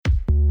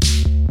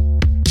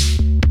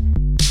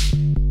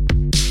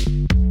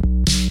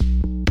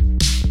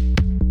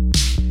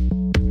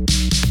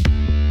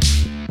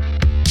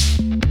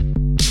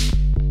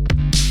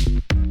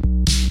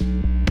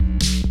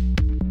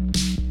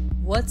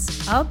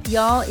up,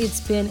 y'all?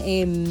 It's been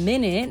a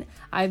minute.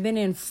 I've been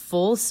in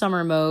full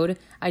summer mode.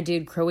 I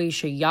did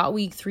Croatia Yacht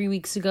Week 3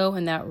 weeks ago,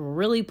 and that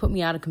really put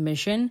me out of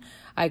commission.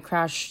 I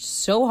crashed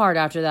so hard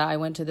after that, I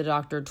went to the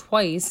doctor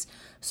twice,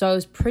 so I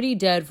was pretty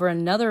dead for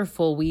another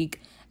full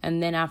week.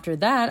 And then after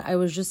that, I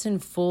was just in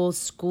full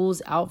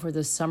schools out for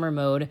the summer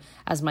mode,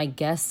 as my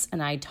guests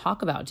and I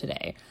talk about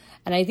today.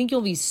 And I think you'll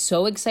be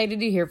so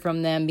excited to hear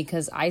from them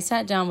because I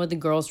sat down with the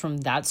girls from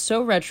That's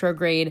So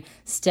Retrograde,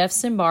 Steph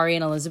Simbari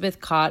and Elizabeth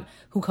Kott,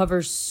 who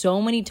cover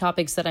so many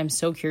topics that I'm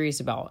so curious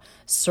about.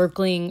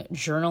 Circling,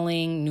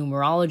 journaling,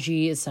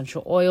 numerology,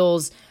 essential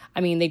oils. I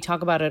mean, they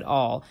talk about it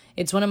all.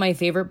 It's one of my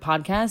favorite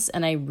podcasts,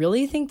 and I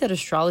really think that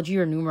astrology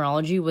or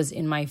numerology was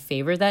in my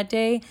favor that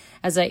day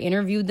as I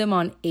interviewed them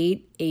on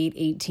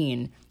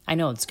 8/8/18. I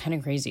know, it's kind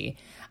of crazy.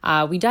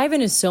 We dive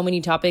into so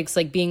many topics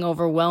like being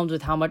overwhelmed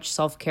with how much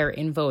self-care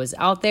info is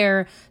out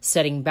there,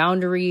 setting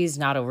boundaries,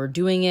 not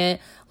overdoing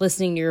it,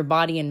 listening to your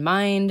body and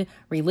mind,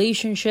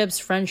 relationships,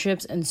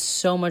 friendships, and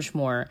so much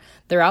more.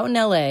 They're out in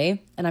LA,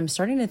 and I'm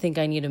starting to think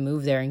I need to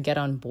move there and get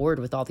on board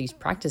with all these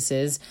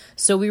practices.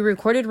 So we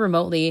recorded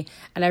remotely,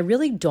 and I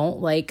really don't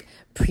like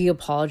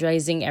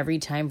pre-apologizing every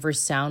time for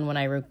sound when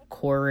I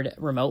record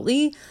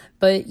remotely.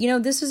 But, you know,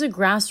 this is a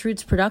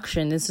grassroots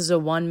production. This is a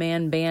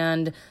one-man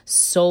band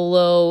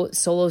solo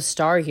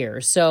star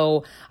here.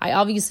 So I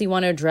obviously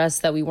want to address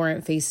that we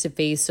weren't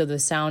face-to-face, so the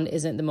sound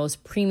isn't the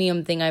most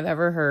premium thing I've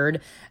ever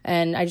heard.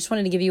 And I just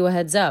wanted to give you a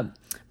heads up.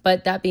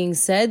 But that being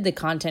said, the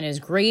content is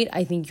great.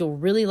 I think you'll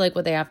really like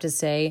what they have to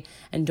say.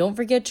 And don't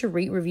forget to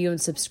rate, review, and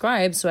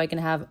subscribe so I can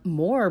have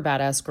more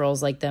badass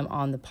girls like them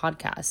on the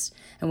podcast.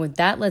 And with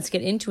that, let's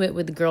get into it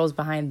with the girls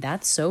behind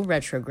That's So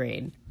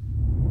Retrograde.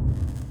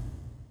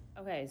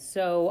 Okay,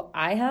 so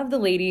I have the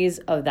ladies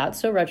of That's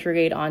So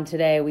Retrograde on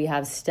today. We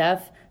have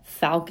Steph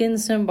Falcon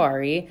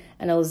Simbari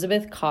and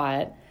Elizabeth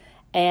Kott.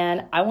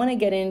 And I want to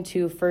get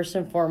into, first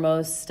and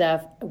foremost,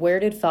 Steph,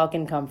 where did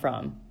Falcon come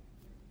from?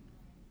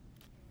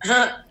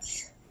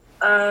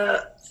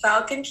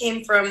 Falcon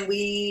came from,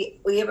 we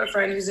have a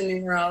friend who's a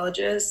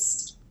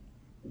numerologist,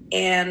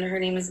 and her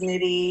name is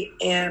Nidhi,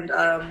 and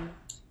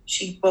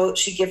she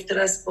gifted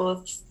us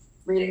both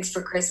readings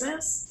for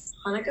Christmas,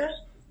 Hanukkah.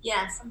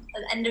 Yeah,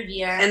 end of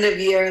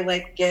year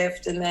like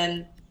gift, and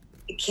then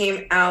it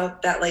came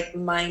out that like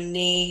my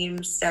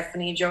name,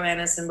 Stephanie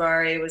Joanna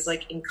Simbari, was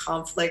like in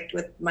conflict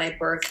with my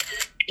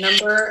birth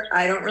number.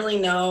 I don't really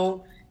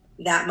know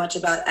that much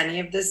about any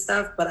of this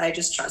stuff, but I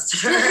just trusted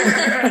her.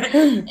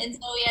 And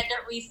so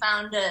we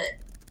found a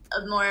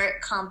more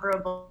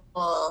comparable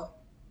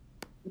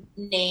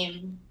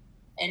name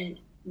and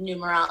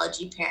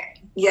numerology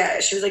pairing. Yeah,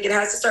 she was like, it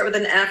has to start with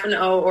an F, an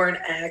O, or an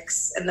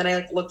X. And then I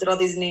like looked at all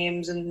these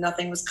names and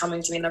nothing was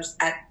coming to me. And I was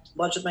at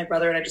lunch with my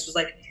brother and I just was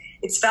like,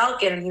 it's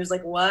Falcon. And he was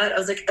like, what? I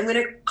was like, I'm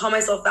going to call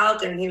myself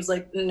Falcon. And he was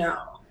like, no.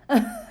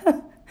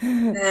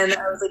 And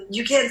I was like,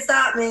 you can't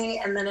stop me.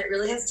 And then it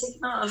really has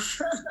taken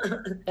off.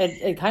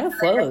 It kind of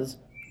flows.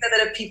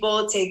 That if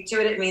people take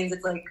to it, it means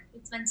it's like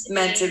it's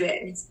meant to be.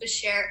 It's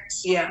beshared.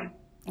 Yeah.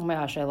 Oh my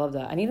gosh, I love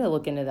that. I need to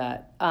look into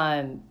that.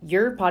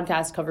 Your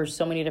podcast covers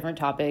so many different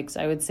topics.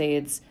 I would say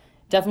it's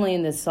definitely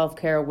in this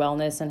self-care,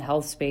 wellness, and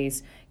health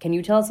space. Can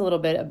you tell us a little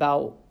bit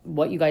about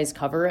what you guys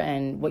cover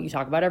and what you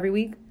talk about every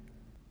week?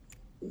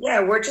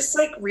 Yeah, we're just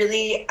like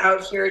really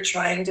out here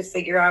trying to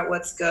figure out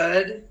what's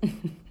good.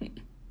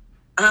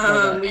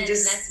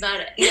 That's about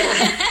it. Yeah.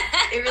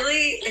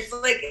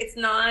 It's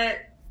not,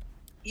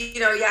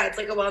 it's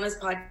like a wellness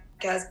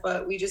podcast,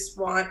 but we just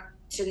want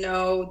to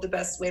know the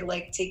best way to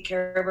like take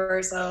care of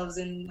ourselves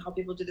and help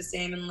people do the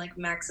same and like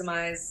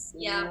maximize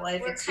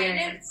life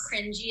experience. We're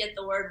kind of cringy at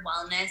the word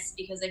wellness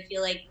because I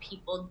feel like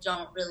people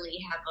don't really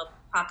have a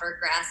proper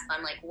grasp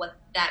on like what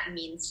that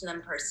means to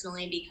them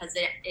personally because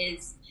it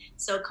is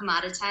so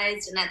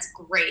commoditized, and that's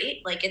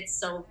great. Like it's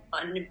so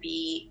fun to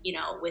be,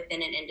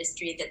 within an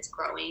industry that's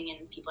growing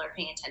and people are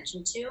paying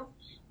attention to.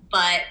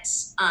 But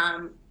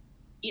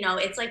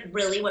it's like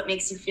really what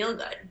makes you feel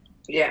good.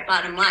 Yeah.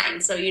 Bottom line.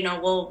 So,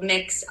 we'll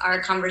mix our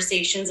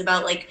conversations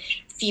about like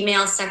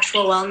female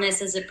sexual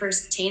wellness as it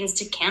pertains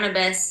to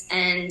cannabis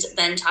and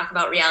then talk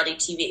about reality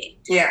TV.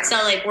 Yeah. So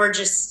like, we're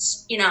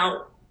just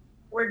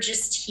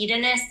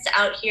hedonists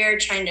out here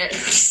trying to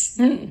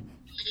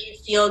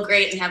feel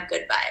great and have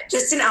good vibes.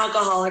 Just an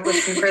alcoholic with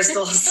some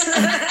crystals.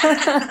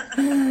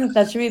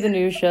 That should be the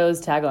new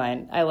show's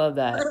tagline. I love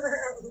that.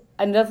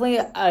 And definitely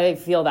I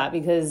feel that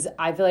because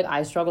I feel like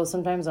I struggle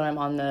sometimes when I'm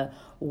on the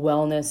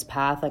wellness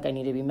path. Like I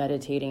need to be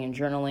meditating and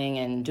journaling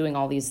and doing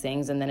all these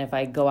things. And then if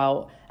I go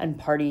out and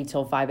party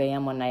till 5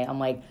 a.m. one night, I'm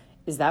like,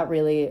 is that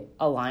really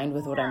aligned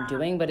with what I'm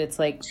doing? But it's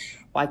like,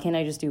 why can't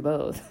I just do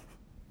both?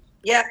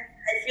 Yeah,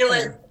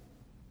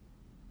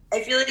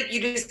 I feel like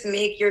you just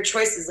make your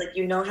choices. Like,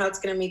 how it's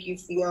going to make you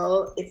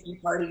feel if you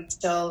party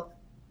till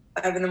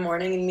 5 a.m,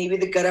 and maybe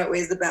the good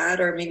outweighs the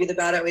bad, or maybe the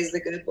bad outweighs the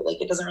good, but like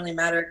it doesn't really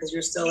matter because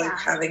you're still like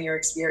having your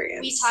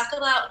experience. We talk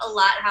about a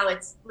lot how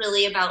it's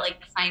really about like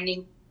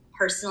finding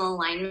personal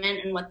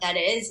alignment and what that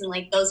is, and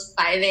like those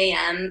 5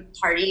 a.m.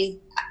 parties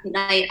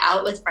night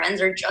out with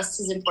friends are just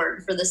as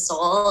important for the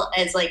soul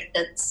as like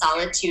the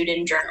solitude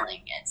and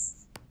journaling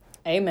is.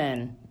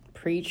 Amen.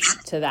 Preach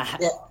to that.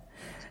 Yeah.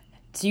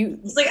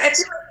 It's like, I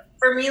feel like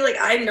for me, like,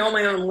 I know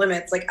my own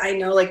limits. Like, I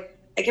know, like,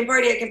 I can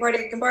party,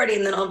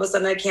 and then all of a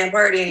sudden I can't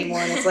party anymore.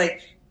 And it's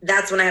like,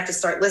 that's when I have to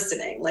start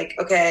listening. Like,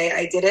 okay,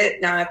 I did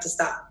it, now I have to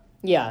stop.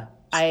 Yeah.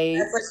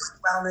 That's like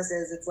what wellness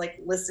is. It's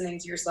like listening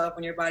to yourself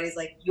when your body's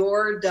like,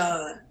 you're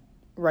done.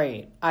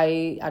 Right.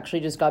 I actually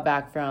just got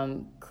back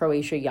from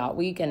Croatia Yacht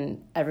Week,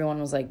 and everyone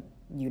was like,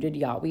 you did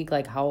Yacht Week?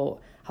 Like, how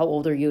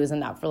old are you? Isn't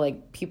that for,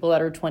 like, people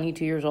that are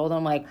 22 years old?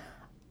 I'm like,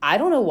 I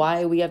don't know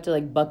why we have to,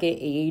 like, bucket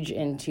age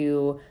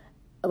into,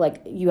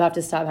 like, you have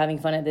to stop having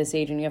fun at this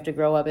age and you have to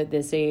grow up at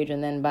this age,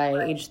 and then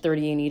by age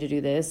 30 you need to do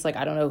this. Like,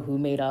 I don't know who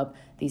made up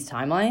these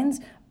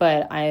timelines,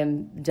 but I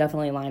am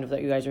definitely aligned with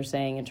what you guys are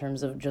saying in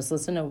terms of just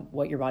listen to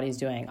what your body's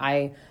doing.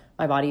 My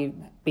body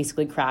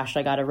basically crashed.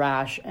 I got a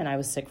rash and I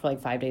was sick for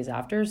like 5 days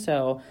after,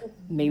 so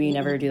maybe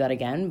never do that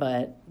again,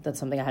 but that's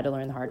something I had to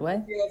learn the hard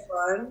way. You had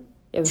fun?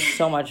 It was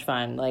so much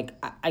fun. Like,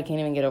 I can't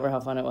even get over how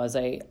fun it was.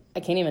 I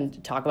can't even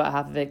talk about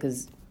half of it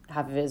because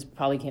half of it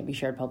probably can't be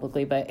shared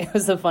publicly, but it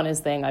was the funnest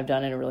thing I've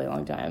done in a really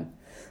long time.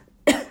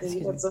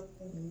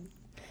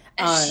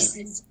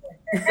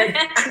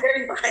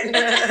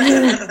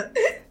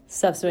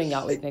 Steph's doing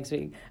Yacht Week next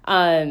week.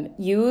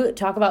 You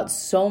talk about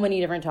so many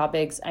different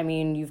topics. I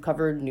mean, you've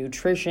covered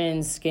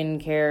nutrition,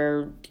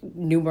 skincare,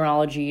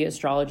 numerology,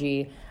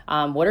 astrology.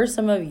 What are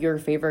some of your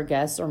favorite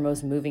guests or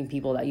most moving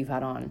people that you've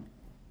had on?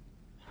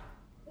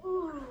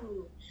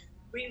 Ooh,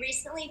 we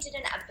recently did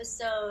an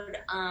episode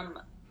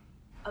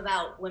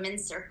about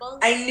women's circles.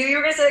 I knew you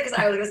were going to say that because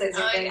I was going to say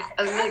something. Yeah.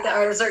 I was like the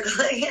art of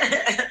circling.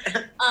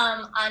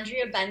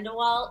 Andrea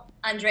Bendewalt,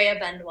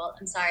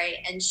 I'm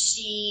sorry. And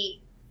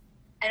she,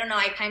 I don't know,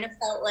 I kind of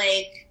felt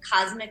like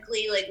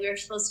cosmically, like we were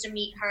supposed to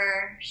meet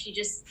her. She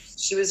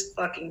was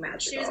fucking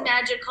magical. She was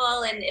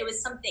magical, and it was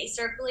something,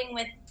 circling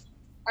with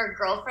our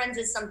girlfriends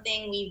is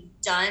something we've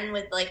done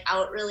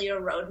without really a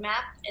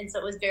roadmap. And so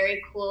it was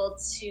very cool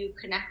to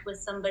connect with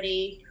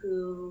somebody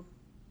who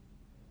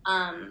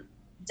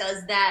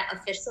does that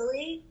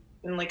officially.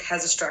 And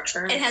has a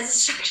structure. It has a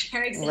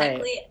structure,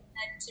 exactly. Right.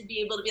 And to be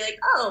able to be like,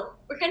 oh,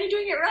 we're kind of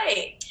doing it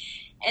right.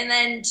 And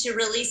then to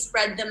really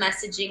spread the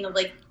messaging of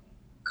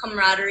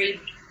camaraderie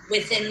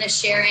within the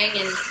sharing.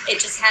 And it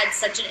just had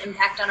such an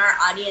impact on our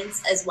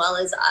audience as well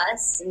as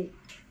us. And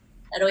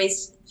that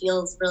always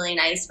feels really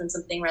nice when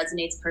something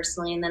resonates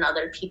personally and then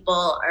other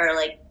people are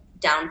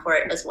down for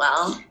it as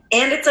well.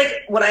 And it's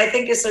what I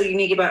think is so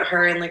unique about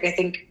her, and I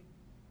think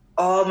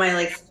all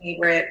my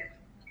favorite,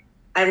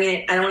 I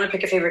mean, I don't want to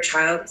pick a favorite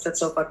child because that's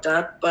so fucked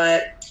up,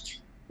 but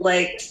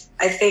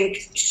I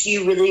think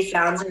she really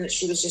found something that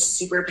she was just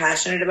super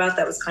passionate about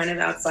that was kind of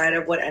outside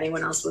of what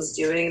anyone else was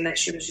doing, and that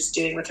she was just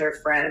doing with her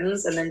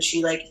friends, and then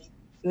she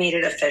made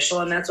it official.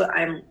 And that's what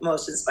I'm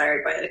most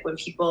inspired by, when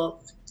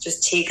people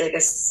just take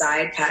a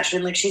side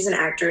passion. She's an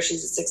actress,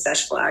 she's a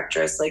successful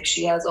actress,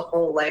 she has a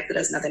whole life that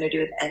has nothing to do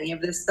with any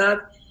of this stuff,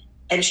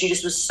 and she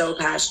just was so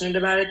passionate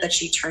about it that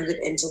she turned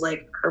it into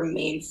her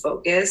main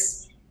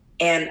focus.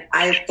 And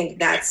I think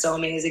that's so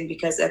amazing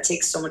because that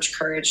takes so much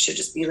courage to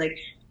just be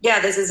yeah,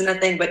 this isn't a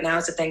thing, but now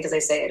it's a thing because I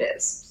say it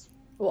is.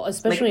 Well,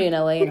 especially in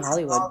LA and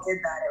Hollywood. If all did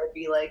that, it would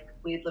be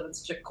we'd live in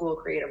such a cool,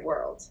 creative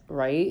world.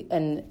 Right?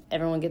 And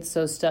everyone gets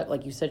so stuck.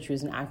 Like you said, she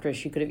was an actress.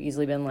 She could have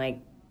easily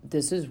been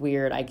this is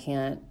weird. I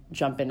can't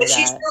jump into that. But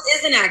she still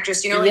is an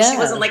actress, She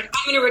wasn't I'm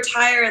going to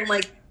retire and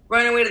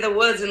run away to the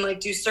woods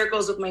and do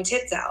circles with my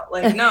tits out.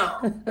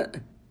 No.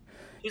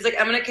 She was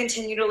I'm going to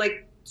continue to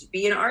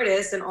be an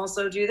artist and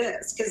also do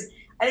this. Because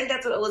I think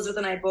that's what Elizabeth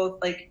and I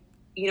both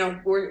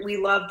we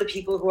love the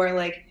people who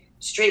are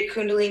straight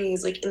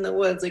kundalinis in the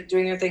woods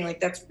doing their thing.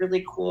 That's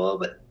really cool,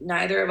 but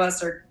neither of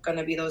us are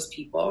gonna be those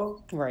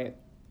people, right?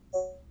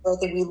 I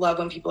think we love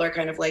when people are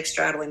kind of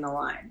straddling the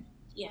line.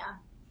 Yeah.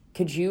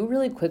 Could you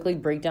really quickly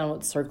break down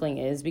what circling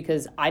is,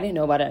 because I didn't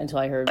know about it until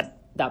I heard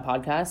that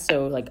podcast?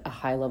 So a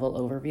high level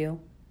overview.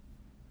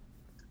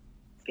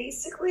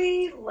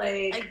 Basically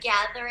a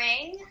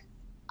gathering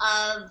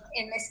of,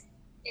 in this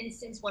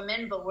instance,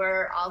 women, but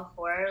we're all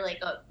for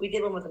we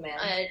did one with a man,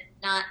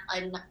 not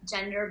a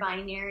gender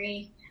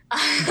binary,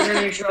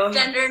 gender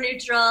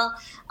neutral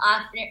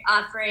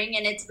offering,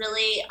 and it's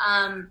really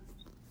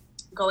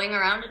going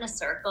around in a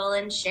circle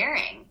and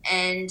sharing.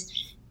 And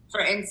for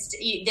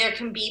instance, there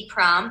can be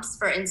prompts.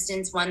 For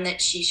instance, one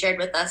that she shared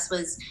with us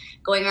was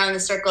going around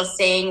the circle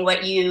saying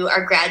what you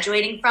are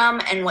graduating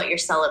from and what you're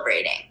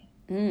celebrating.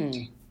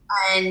 And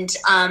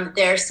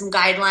there are some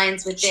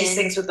guidelines within. She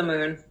syncs with the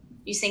moon.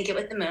 You sync it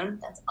with the moon.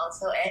 That's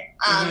also it.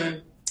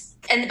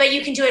 But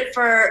you can do it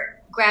for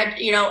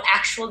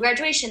actual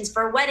graduations,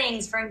 for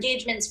weddings, for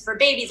engagements, for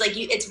babies.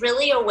 It's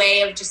really a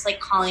way of just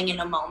calling in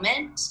a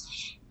moment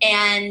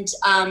and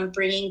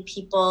bringing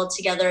people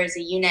together as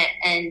a unit.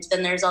 And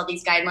then there's all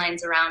these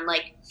guidelines around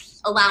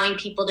allowing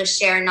people to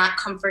share, not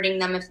comforting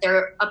them if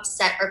they're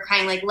upset or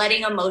crying,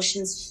 letting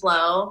emotions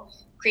flow,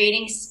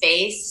 creating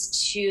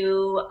space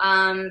to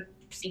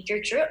speak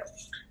your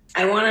truth.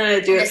 I want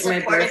to do In a it for my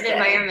supportive birthday.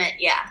 environment,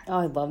 yeah. Oh,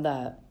 I love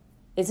that.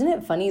 Isn't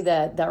it funny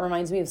that that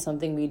reminds me of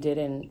something we did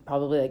in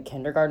probably like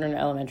kindergarten and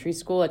elementary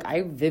school? Like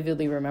I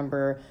vividly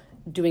remember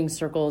doing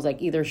circles, like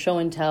either show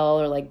and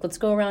tell or like let's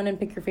go around and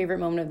pick your favorite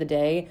moment of the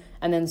day,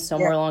 and then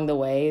somewhere along the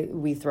way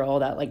we throw all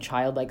that like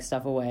childlike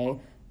stuff away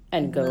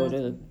and go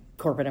to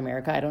corporate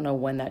America. I don't know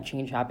when that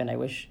change happened. I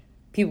wish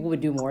people would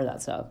do more of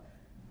that stuff.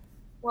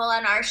 Well,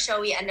 on our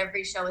show, we end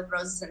every show with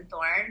Roses and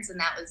Thorns, and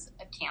that was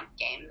a camp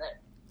game that.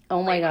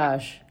 Oh my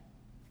gosh.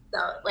 So,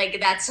 like,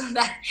 it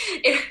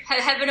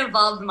haven't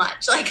evolved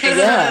much. Like, I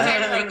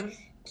Yeah. like,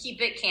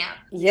 keep it camp.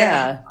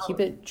 Yeah, keep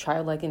it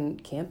childlike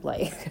and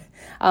camp-like.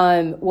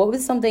 What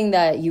was something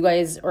that you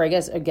guys, or I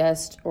guess a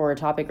guest or a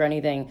topic or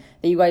anything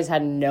that you guys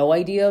had no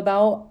idea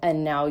about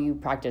and now you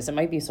practice? It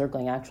might be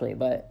circling actually,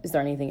 but is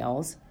there anything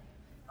else?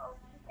 Oh,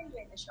 I've been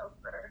doing the show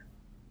for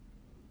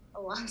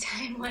a long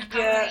time.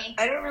 Yeah,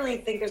 I don't really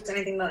think there's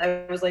anything that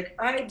I was like,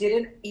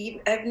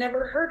 I've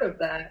never heard of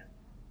that.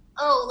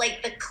 Oh,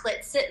 like the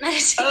clit sit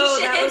meditation. Oh,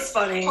 that was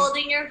funny.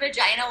 Holding your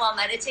vagina while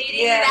meditating.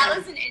 Yeah. That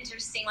was an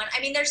interesting one. I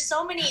mean, there's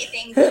so many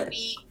things that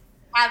we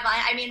have on.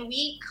 I mean,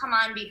 we come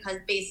on because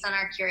based on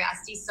our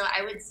curiosity. So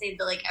I would say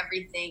that like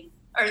everything,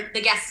 or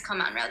the guests come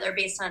on rather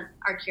based on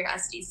our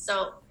curiosity.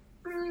 So,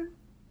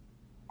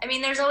 I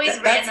mean, there's always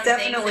random things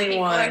that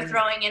people are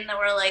throwing in that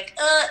we're like,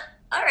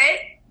 all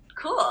right,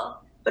 cool.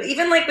 But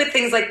even like with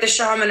things like the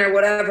shaman or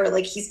whatever,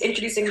 like he's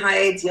introducing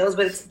high ideals,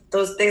 but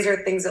those things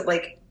are things that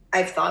like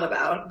I've thought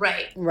about.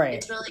 Right. Right.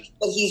 It's really.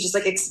 But he's just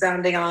like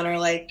expounding on or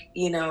like,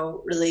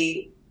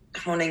 really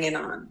honing in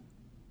on.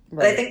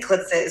 Right. But I think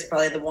Klitsit is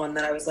probably the one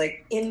that I was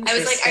like, interesting. I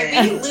was like,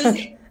 are we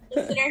losing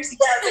listeners?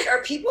 Yeah, like,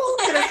 are people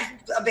going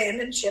to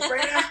abandon ship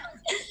right now?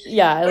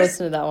 Yeah, I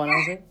listened to that one. I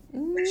was like,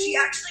 But she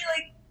actually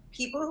like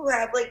people who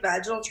have like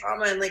vaginal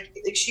trauma and like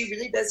she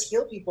really does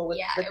heal people with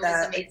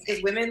that.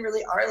 Because women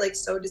really are like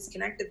so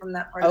disconnected from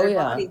that part of their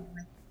body.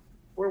 Like,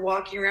 we're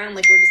walking around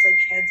like we're just like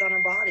heads on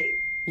our body.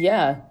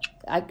 Yeah.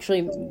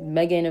 Actually,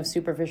 Megan of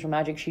Superficial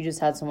Magic, she just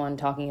had someone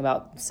talking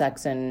about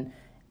sex and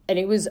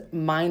it was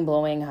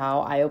mind-blowing how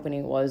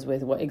eye-opening it was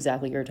with what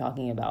exactly you're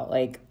talking about.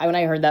 Like, when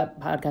I heard that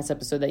podcast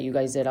episode that you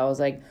guys did, I was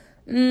like,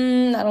 I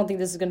don't think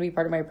this is going to be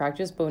part of my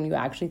practice. But when you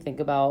actually think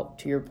about,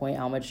 to your point,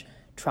 how much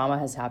trauma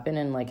has happened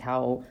and like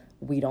how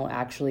we don't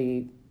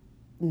actually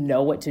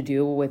know what to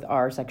do with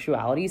our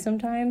sexuality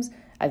sometimes,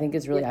 I think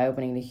it's really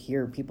eye-opening to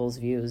hear people's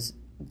views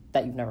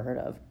that you've never heard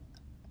of.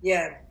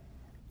 Yeah.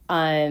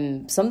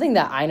 Something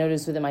that I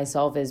noticed within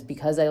myself is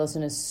because I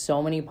listen to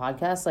so many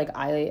podcasts, like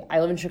I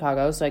live in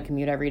Chicago, so I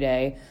commute every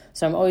day.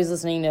 So I'm always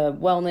listening to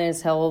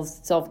wellness,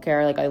 health,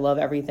 self-care. Like I love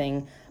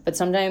everything. But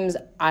sometimes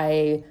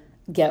I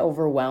get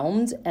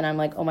overwhelmed and I'm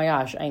like, oh my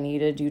gosh, I need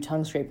to do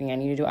tongue scraping. I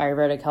need to do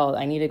Ayurvedic health.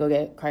 I need to go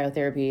get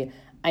cryotherapy.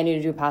 I need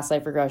to do past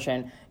life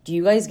regression. Do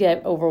you guys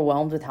get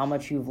overwhelmed with how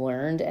much you've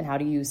learned and how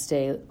do you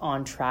stay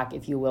on track,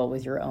 if you will,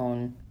 with your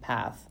own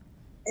path?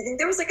 I think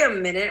there was like a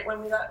minute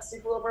when we got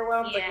super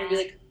overwhelmed, like maybe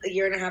like a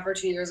year and a half or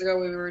 2 years ago,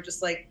 we were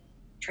just like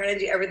trying to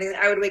do everything.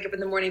 I would wake up in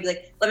the morning and be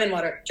like, lemon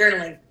water,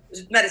 journaling,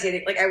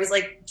 meditating. Like I was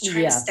like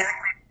trying to stack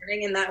my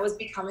morning, and that was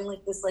becoming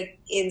like this like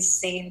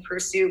insane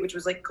pursuit, which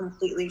was like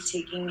completely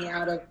taking me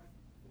out of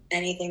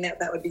anything that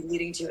would be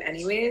leading to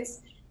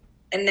anyways.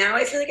 And now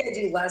I feel like I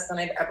do less than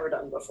I've ever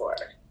done before.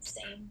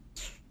 Same.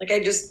 Like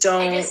I just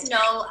don't. I just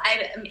know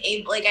I'm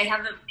able, like I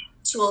have a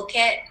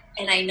toolkit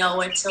and I know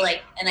what to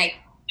like, and I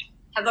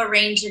have a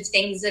range of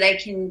things that I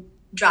can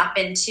drop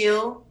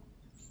into,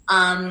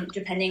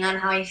 depending on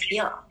how I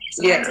feel.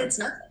 Sometimes it's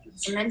nothing.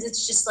 Sometimes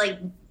it's just like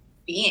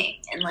being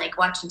and like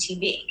watching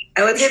TV.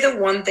 I would say the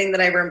one thing that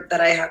I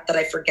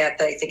forget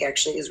that I think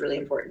actually is really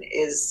important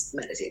is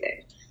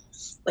meditating.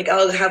 Like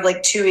I'll have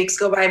like 2 weeks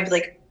go by and be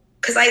like,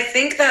 because I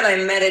think that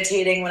I'm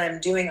meditating when I'm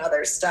doing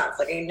other stuff.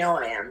 Like I know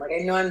I am. Like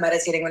I know I'm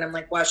meditating when I'm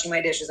like washing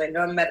my dishes. I know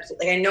I'm meditating.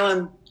 Like I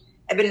know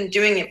I've been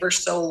doing it for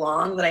so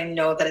long that I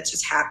know that it's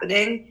just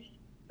happening.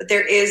 But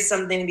there is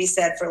something to be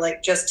said for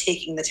like just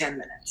taking the 10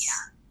 minutes.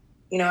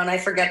 Yeah. And I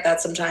forget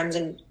that sometimes.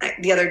 And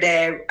the other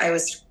day I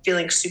was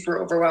feeling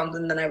super overwhelmed,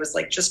 and then I was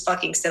like, just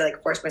fucking sit,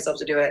 like force myself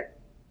to do it.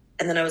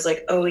 And then I was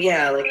like, oh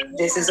yeah, like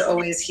this is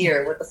always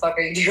here. What the fuck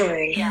are you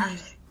doing? Yeah. And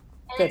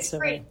That's so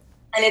free.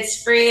 And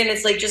it's free, and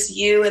it's like just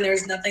you, and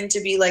there's nothing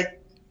to be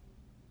like,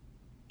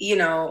 you're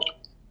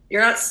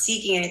not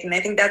seeking anything. I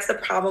think that's the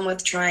problem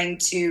with trying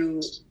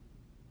to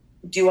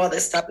do all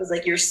this stuff, is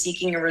like you're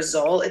seeking a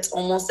result. It's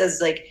almost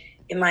as like,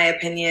 in my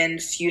opinion,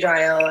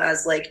 futile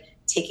as like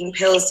taking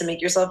pills to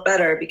make yourself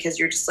better, because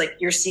you're just like,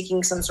 you're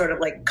seeking some sort of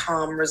like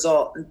calm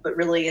result, but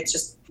really it's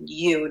just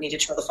you need to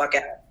chill the fuck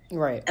out.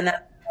 Right. And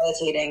that's what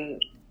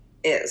meditating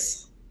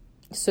is.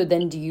 So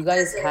then do you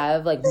guys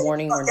have like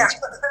morning or night?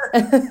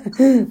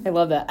 I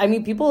love that. I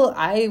mean,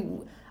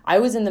 I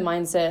was in the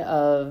mindset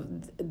of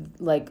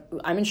like,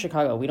 I'm in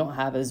Chicago. We don't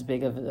have as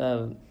big of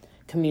a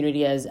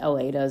community as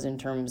LA does in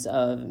terms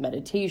of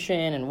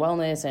meditation and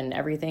wellness and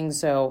everything.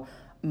 So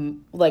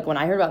like when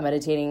I heard about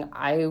meditating,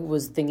 I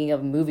was thinking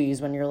of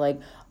movies when you're like,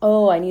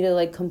 oh, I need to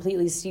like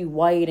completely see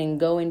white and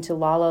go into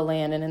La La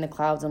Land and in the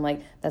clouds. I'm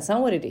like, that's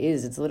not what it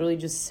is. It's literally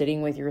just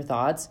sitting with your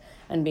thoughts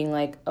and being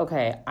like,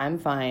 okay, I'm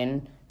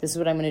fine. This is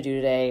what I'm going to do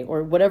today,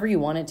 or whatever you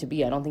want it to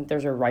be. I don't think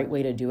there's a right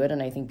way to do it.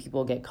 And I think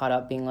people get caught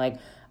up being like,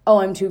 oh,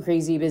 I'm too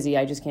crazy busy,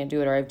 I just can't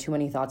do it, or I have too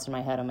many thoughts in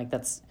my head. I'm like,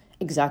 that's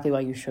exactly why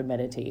you should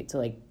meditate, to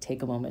like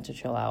take a moment to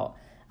chill out.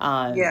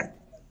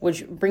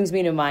 Which brings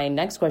me to my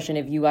next question.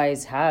 If you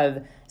guys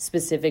have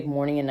specific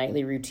morning and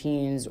nightly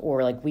routines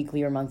or like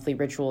weekly or monthly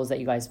rituals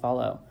that you guys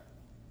follow.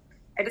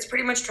 I just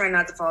pretty much try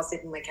not to fall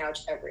asleep on my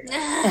couch every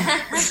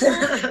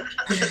night.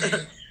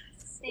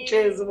 Which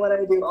is what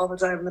I do all the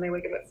time. And then I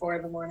wake up at 4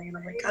 a.m. and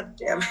I'm like, God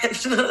damn it.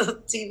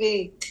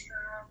 TV.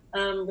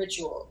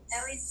 Rituals.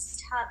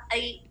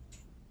 I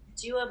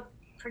do a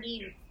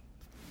pretty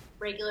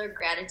regular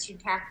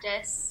gratitude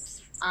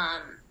practice.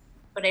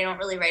 But I don't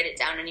really write it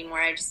down anymore.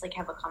 I just like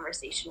have a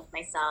conversation with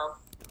myself.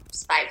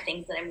 Just 5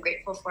 things that I'm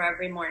grateful for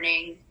every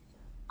morning.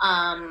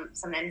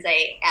 Sometimes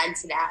I add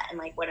to that and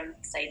like what I'm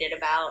excited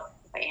about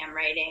if I am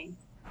writing.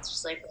 It's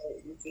just like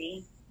really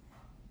easy.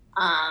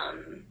 I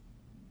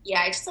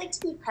just like to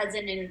be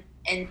present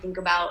and think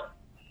about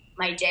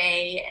my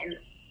day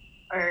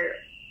or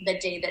the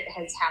day that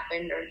has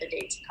happened or the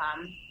day to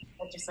come.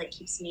 That just like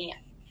keeps me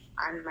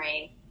on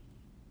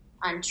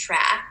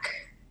track.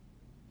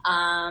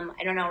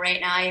 I don't know.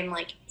 Right now I am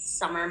like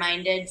summer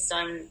minded, so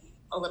I'm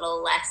a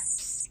little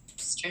less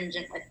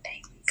stringent with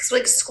things. Because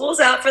like school's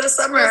out for the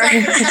summer. We're on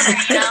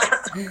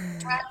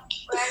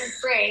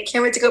break.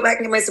 Can't wait to go back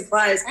and get my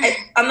supplies.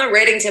 On the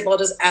writing tip, I'll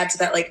just add to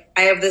that. Like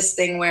I have this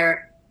thing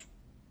where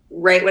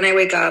right when I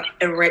wake up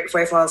and right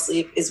before I fall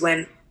asleep is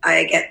when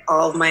I get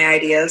all of my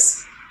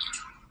ideas.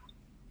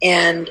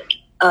 And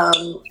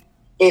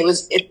it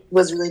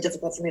was really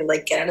difficult for me to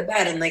like get out of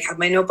bed and like have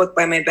my notebook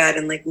by my bed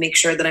and like make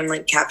sure that I'm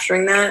like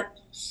capturing that.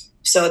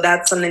 So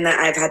that's something that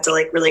I've had to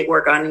like really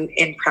work on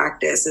in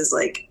practice, is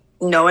like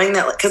knowing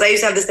that, because I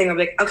used to have this thing where I'm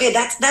like, okay,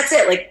 that's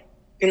it. Like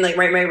in like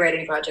my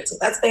writing projects, like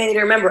that's the thing I need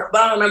to remember,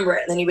 but I don't remember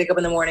it. And then you wake up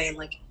in the morning and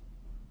like,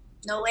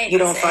 no way, you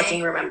don't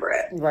fucking remember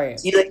it. Right.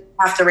 You like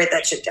have to write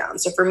that shit down.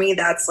 So for me,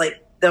 that's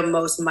like the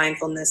most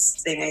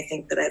mindfulness thing I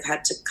think that I've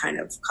had to kind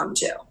of come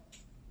to.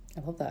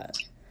 I love that.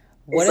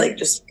 It's like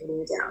just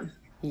writing it down.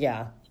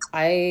 Yeah,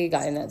 I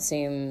got in that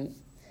same,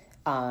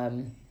 I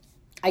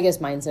guess,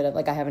 mindset of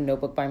like I have a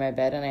notebook by my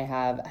bed and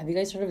have you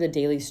guys heard of the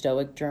Daily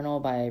Stoic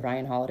Journal by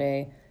Ryan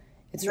Holiday?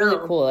 It's really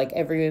cool. Like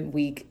every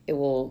week it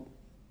will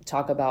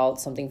talk about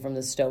something from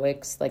the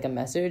Stoics, like a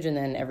message, and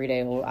then every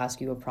day it will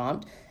ask you a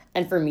prompt.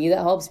 And for me that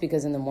helps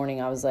because in the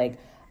morning I was like,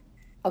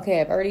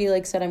 okay, I've already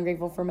like said I'm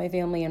grateful for my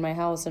family and my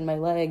house and my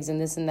legs and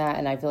this and that,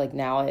 and I feel like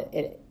now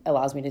it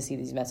allows me to see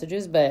these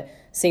messages. But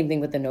same thing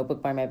with the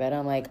notebook by my bed.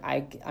 I'm like,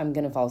 I'm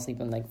gonna fall asleep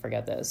and like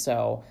forget this.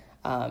 So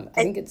I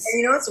think it's,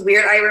 and you know what's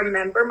weird? I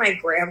remember my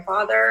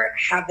grandfather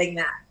having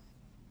that.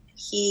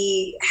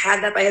 He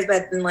had that by his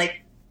bed, and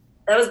like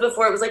that was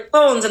before it was like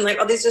phones and like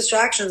all these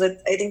distractions. I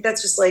think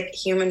that's just like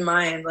human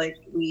mind. Like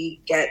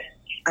we get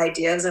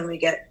ideas and we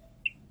get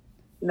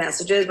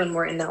messages when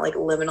we're in that like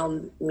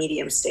liminal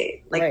medium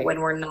state, like when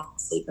we're not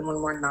asleep and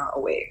when we're not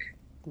awake.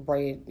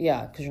 Right.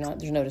 Yeah, because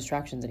there's no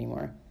distractions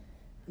anymore.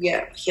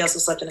 Yeah. He also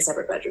slept in a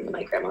separate bedroom than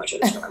my grandma, which I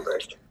just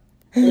remembered.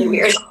 Really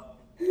weird.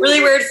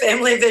 Really weird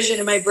family vision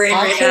in my brain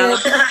now.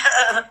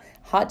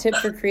 Hot tip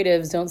for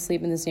creatives: don't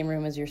sleep in the same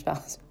room as your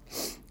spouse.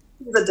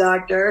 The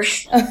doctor.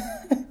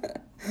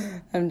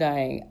 I'm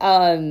dying.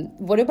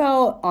 What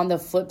about on the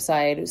flip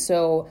side?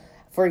 So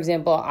for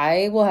example,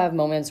 I will have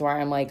moments where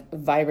I'm like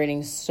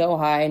vibrating so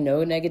high, no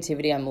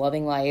negativity, I'm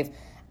loving life.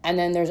 And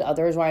then there's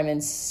others where I'm in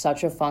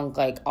such a funk,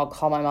 like I'll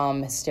call my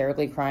mom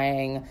hysterically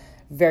crying,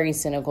 very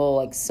cynical,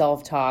 like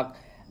self-talk,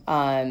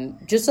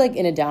 just like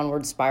in a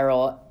downward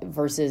spiral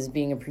versus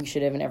being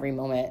appreciative in every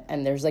moment.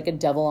 And there's like a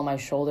devil on my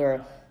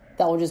shoulder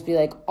that will just be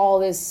like, all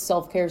this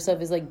self-care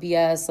stuff is like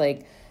BS,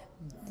 like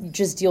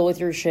just deal with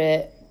your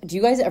shit. Do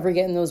you guys ever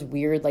get in those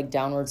weird like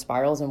downward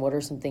spirals, and what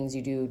are some things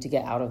you do to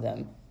get out of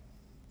them?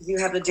 You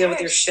have to deal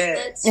with your shit.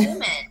 That's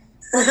human.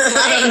 That's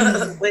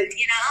life, like,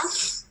 you know?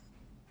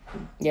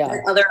 Yeah.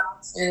 The other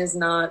option is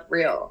not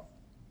real.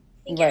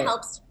 I think it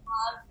helps to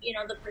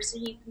have, the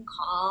person you can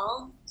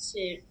call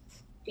to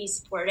be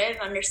supportive,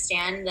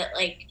 understand that,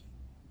 like,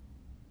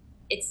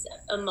 it's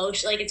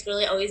emotional. Like, it's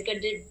really always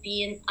good to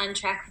be on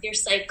track with your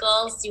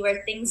cycle, see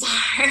where things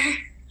are.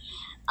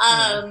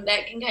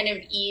 That can kind of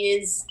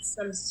ease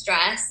some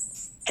stress.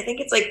 I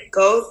think it's like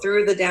go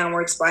through the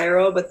downward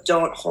spiral, but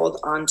don't hold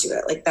on to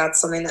it. Like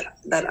that's something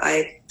that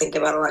I think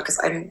about a lot because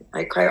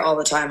I cry all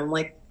the time. I'm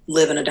like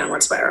live in a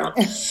downward spiral,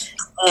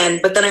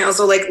 but then I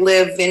also like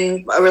live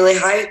in a really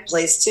high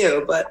place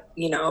too. But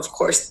of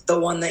course, the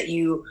one that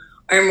you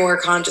are more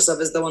conscious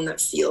of is the one that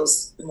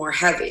feels more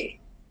heavy.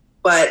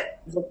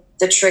 But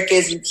the trick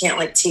is you can't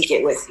like take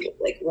it with you.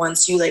 Like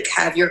once you like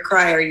have your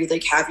cry or you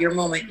like have your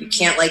moment, you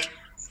can't like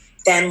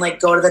then like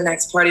go to the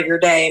next part of your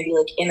day and be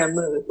like in a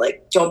mood.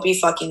 Like don't be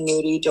fucking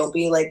moody. Don't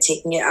be like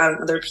taking it out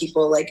on other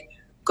people. Like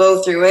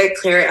go through it,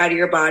 clear it out of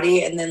your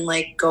body, and then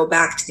like go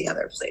back to the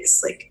other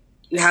place. Like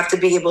you have to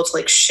be able to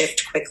like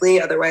shift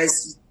quickly.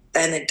 Otherwise,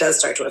 then it does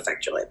start to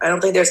affect your life. I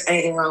don't think there's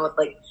anything wrong with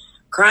like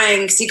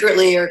crying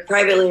secretly or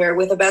privately or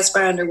with a best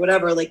friend or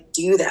whatever. Like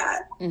do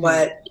that. Mm-hmm.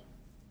 But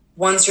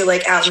once you're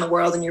like out in the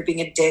world and you're being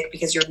a dick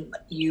because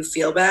you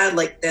feel bad,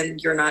 like then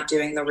you're not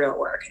doing the real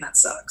work, and that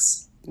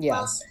sucks.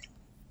 Yes.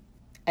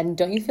 And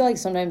don't you feel like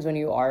sometimes when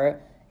you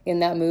are in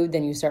that mood,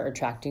 then you start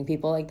attracting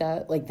people like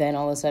that? Like then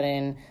all of a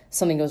sudden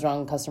something goes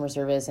wrong in customer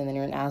service and then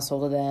you're an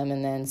asshole to them,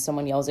 and then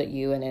someone yells at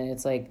you, and then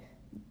it's like,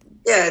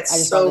 yeah, it's I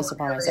just so this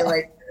upon myself.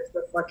 Like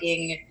there's a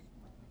fucking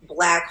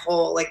black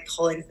hole like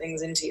pulling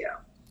things into you.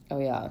 Oh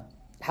yeah.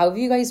 How have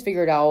you guys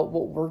figured out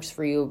what works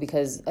for you?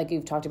 Because like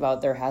you've talked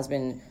about, there has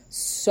been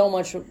so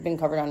much been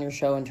covered on your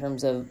show in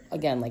terms of,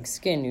 again, like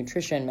skin,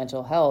 nutrition,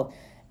 mental health.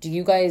 Do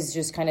you guys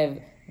just kind of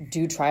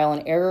do trial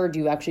and error? Do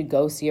you actually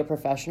go see a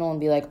professional and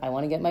be like, I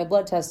want to get my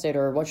blood tested,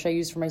 or what should I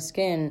use for my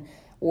skin?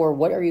 Or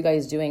what are you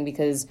guys doing?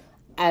 Because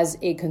as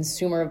a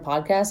consumer of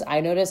podcasts,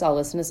 I notice I'll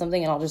listen to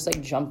something and I'll just like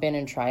jump in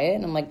and try it.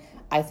 And I'm like,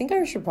 I think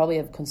I should probably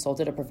have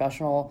consulted a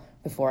professional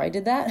before I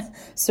did that.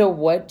 So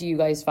what do you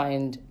guys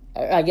find?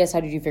 I guess,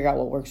 how did you figure out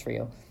what works for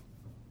you?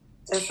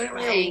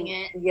 Definitely trying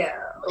it. Yeah.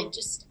 Like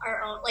just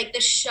our own, like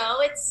the show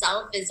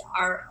itself is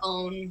our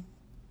own,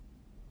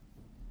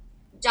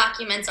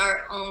 documents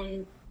our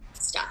own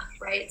stuff,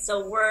 right?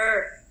 So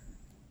we're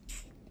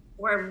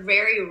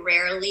very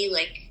rarely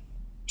like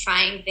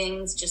trying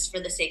things just for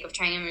the sake of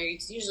trying them.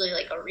 It's usually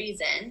like a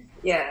reason.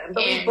 Yeah.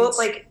 But we both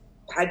like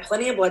had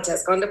plenty of blood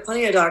tests, gone to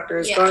plenty of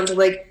doctors, gone to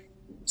like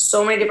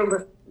so many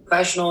different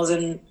professionals,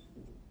 and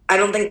I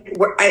don't think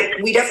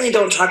we definitely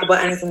don't talk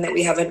about anything that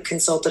we haven't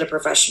consulted a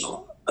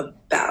professional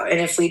about.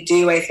 And if we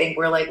do, I think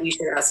we're like, we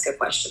should ask a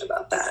question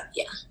about that.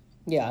 Yeah.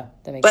 Yeah.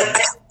 That makes sense.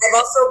 But I've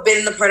also been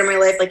in the part of my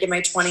life, like in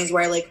my 20s,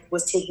 where I like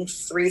was taking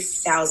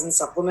 3,000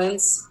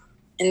 supplements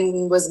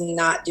and was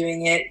not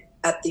doing it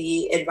at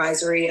the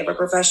advisory of a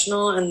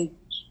professional. And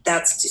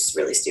that's just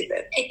really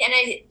stupid.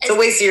 It's a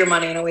waste of your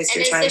money and a waste of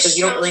your time because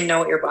you don't really know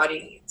what your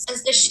body needs.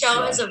 As the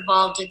show has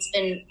evolved, it's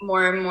been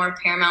more and more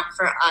paramount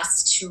for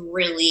us to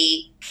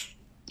really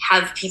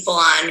have people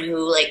on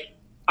who like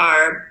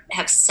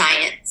have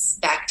science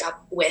backed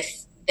up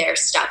with their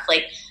stuff.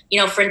 Like, you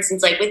know, for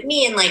instance, like with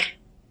me and like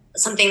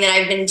something that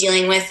I've been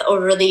dealing with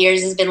over the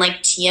years has been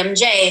like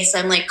TMJ. So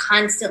I'm like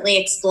constantly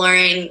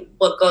exploring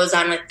what goes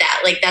on with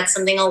that. Like that's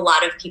something a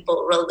lot of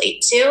people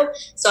relate to.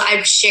 So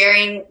I'm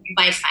sharing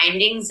my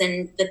findings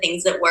and the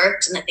things that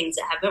worked and the things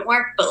that haven't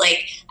worked. But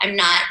like, I'm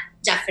not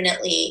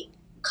definitely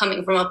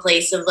coming from a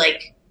place of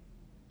like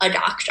a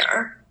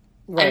doctor.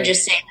 Right. I'm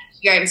just saying,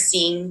 here I'm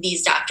seeing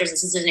these doctors.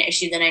 This is an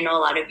issue that I know a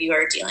lot of you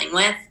are dealing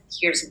with.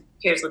 Here's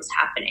what's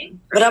happening.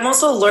 But I'm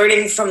also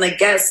learning from the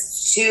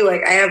guests too.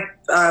 Like I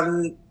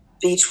have,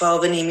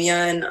 B12 anemia,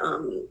 and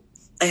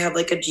I have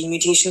like a gene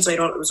mutation, so I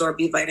don't absorb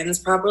B vitamins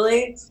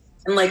properly.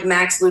 And like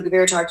Max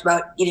Lugavere talked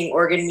about eating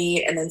organ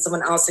meat, and then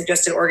someone else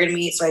suggested organ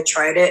meat, so I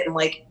tried it, and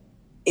like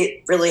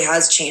it really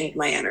has changed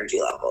my energy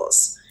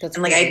levels. That's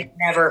and like crazy. I'd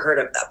never heard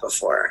of that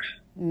before.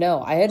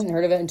 No, I hadn't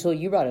heard of it until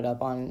you brought it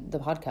up on the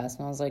podcast,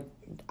 and I was like,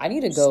 I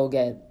need to go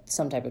get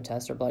some type of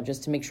test or blood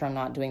just to make sure I'm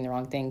not doing the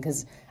wrong thing,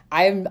 because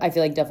I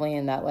feel like definitely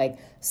in that like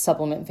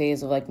supplement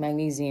phase of like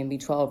magnesium,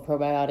 B12,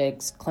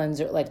 probiotics,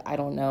 cleanser. Like I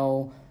don't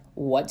know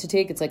what to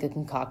take. It's like a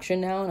concoction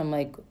now, and I'm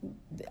like,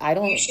 I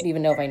don't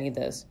even know if I need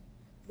this.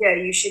 Yeah,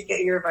 you should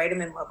get your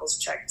vitamin levels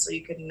checked so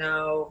you can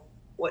know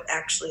what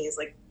actually is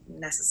like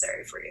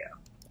necessary for you.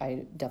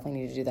 I definitely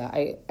need to do that.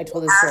 I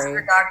told this story. Ask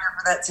your doctor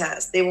for that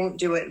test. They won't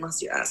do it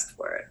unless you ask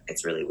for it.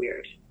 It's really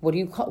weird.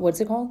 What's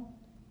it called?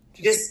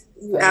 Just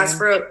ask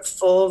for a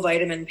full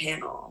vitamin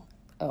panel.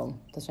 Oh,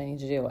 that's what I need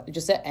to do.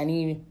 Just at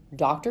any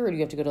doctor, or do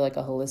you have to go to like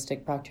a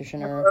holistic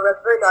practitioner? A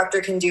regular doctor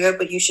can do it,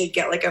 but you should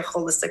get like a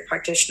holistic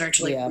practitioner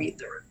to like read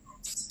the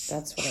results.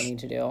 That's what I need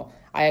to do.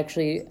 I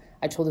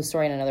told this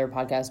story in another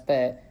podcast,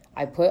 but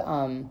I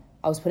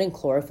was putting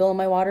chlorophyll in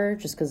my water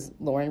just because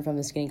Lauren from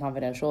the Skinny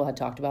Confidential had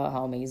talked about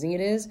how amazing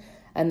it is.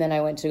 And then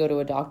I went to go to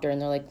a doctor,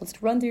 and they're like,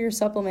 let's run through your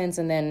supplements.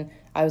 And then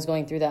I was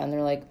going through that, and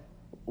they're like,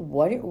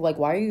 why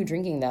are you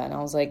drinking that? And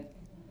I was like,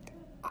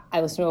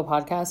 I listen to a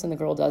podcast and the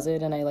girl does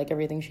it and I like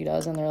everything she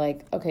does, and they're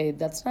like, okay,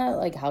 that's not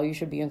like how you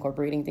should be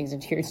incorporating things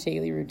into your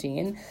daily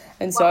routine.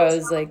 And so I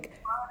was like,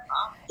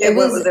 what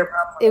was their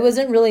problem? It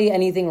wasn't really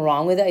anything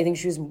wrong with it. I think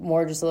she was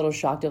more just a little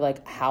shocked of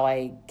like how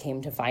I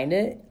came to find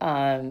it.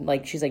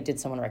 Like she's like, did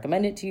someone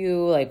recommend it to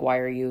you? Like, why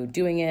are you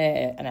doing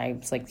it? And I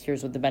was like,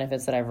 here's what the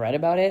benefits that I've read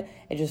about it.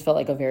 It just felt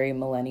like a very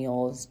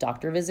millennials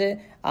doctor visit.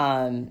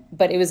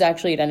 But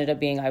it ended up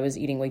being, I was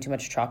eating way too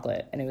much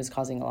chocolate and it was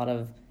causing a lot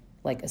of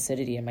like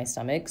acidity in my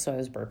stomach, so I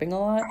was burping a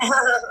lot,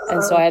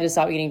 and so I had to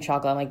stop eating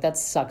chocolate. I'm like, that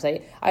sucks.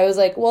 I was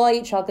like, well, I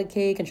eat chocolate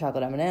cake and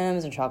chocolate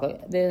M&Ms and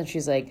chocolate. And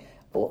she's like,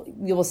 well,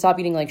 you will stop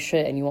eating like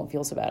shit and you won't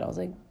feel so bad. I was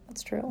like,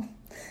 that's true.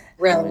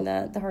 Really? I learned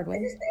that the hard way. I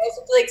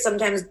also feel like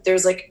sometimes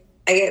there's like,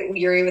 I get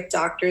weary with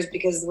doctors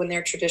because when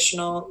they're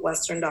traditional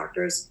Western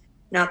doctors,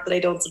 not that I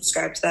don't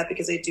subscribe to that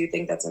because I do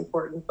think that's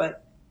important,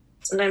 but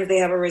sometimes they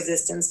have a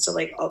resistance to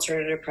like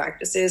alternative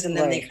practices, and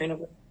then they kind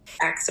of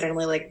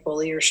accidentally like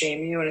bully or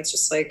shame you, and it's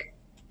just like,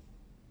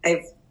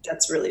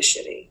 that's really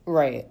shitty.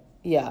 Right.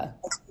 Yeah.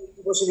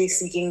 People should be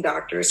seeking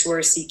doctors who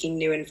are seeking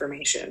new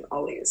information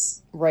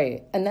always.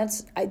 Right. And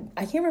that's, I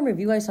can't remember if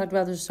you guys talked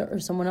about this or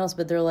someone else,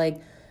 but they're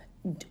like,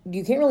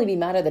 you can't really be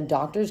mad at the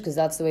doctors because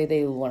that's the way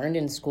they learned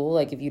in school.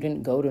 Like if you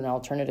didn't go to an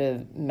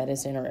alternative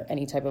medicine or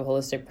any type of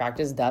holistic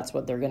practice, that's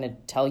what they're going to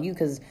tell you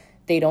because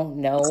they don't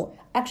know.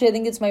 Actually, I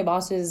think it's my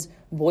boss's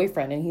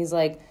boyfriend, and he's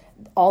like,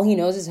 all he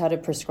knows is how to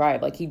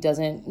prescribe. Like he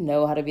doesn't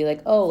know how to be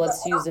like, oh,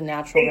 let's use a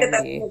natural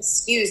remedy. That's an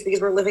excuse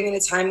because we're living in a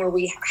time where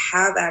we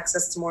have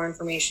access to more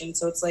information.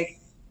 So it's like,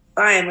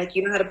 fine, like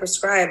you know how to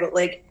prescribe, but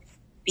like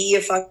be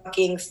a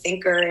fucking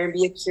thinker and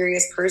be a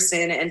curious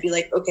person and be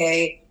like,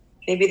 okay,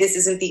 maybe this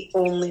isn't the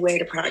only way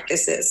to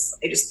practice this.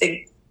 I just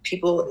think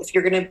people, if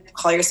you're going to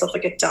call yourself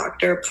like a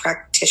doctor,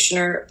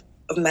 practitioner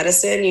of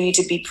medicine, you need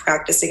to be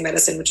practicing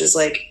medicine, which is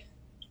like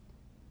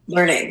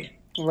learning.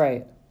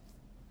 Right.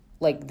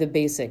 Like the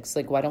basics.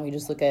 Like, why don't we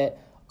just look at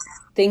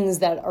things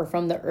that are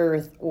from the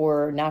earth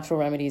or natural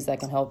remedies that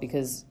can help?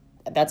 Because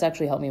that's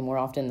actually helped me more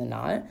often than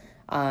not.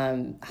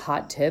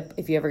 Hot tip,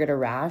 if you ever get a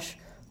rash,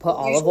 put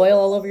olive oil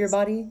all over your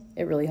body.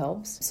 It really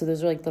helps. So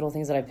those are like little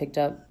things that I picked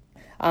up.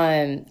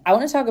 I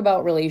want to talk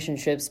about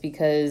relationships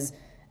because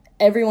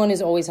everyone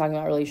is always talking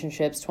about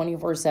relationships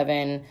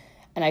 24/7.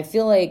 And I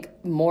feel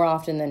like more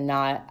often than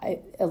not,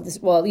 at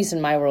least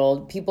in my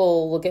world,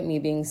 people look at me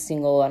being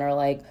single and are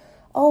like,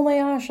 oh my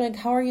gosh, like,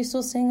 how are you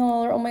still single?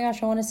 Or, oh my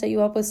gosh, I want to set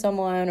you up with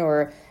someone.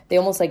 Or they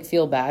almost like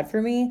feel bad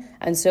for me.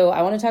 And so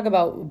I want to talk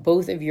about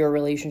both of your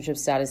relationship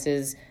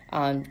statuses.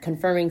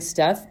 Confirming,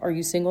 Steph, are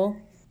you single?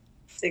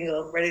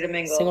 Single, ready to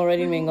mingle. Single,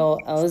 ready to mingle.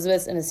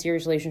 Elizabeth's in a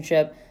serious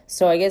relationship.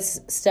 So I guess,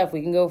 Steph,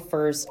 we can go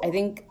first. I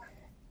think...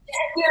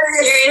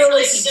 Serious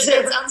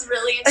relationship sounds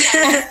really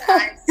intense.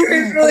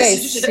 Okay,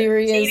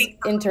 serious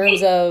in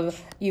terms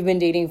of you've been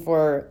dating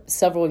for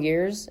several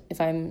years, if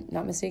I'm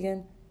not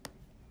mistaken.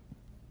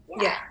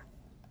 Yeah.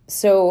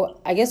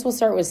 So I guess we'll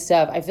start with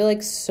Steph. I feel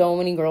like so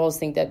many girls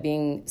think that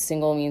being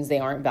single means they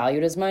aren't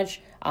valued as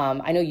much.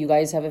 I know you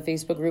guys have a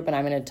Facebook group, and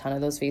I'm in a ton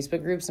of those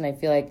Facebook groups, and I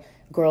feel like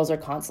girls are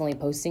constantly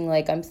posting,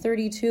 like, I'm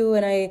 32,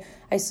 and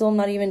I still am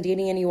not even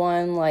dating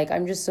anyone. Like,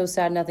 I'm just so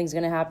sad nothing's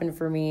going to happen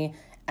for me.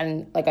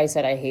 And like I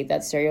said, I hate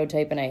that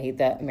stereotype, and I hate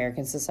that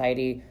American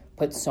society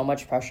puts so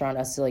much pressure on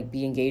us to, like,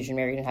 be engaged and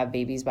married and have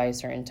babies by a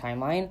certain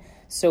timeline.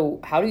 So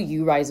how do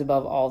you rise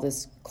above all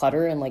this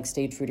clutter and, like,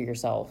 stay true to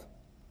yourself?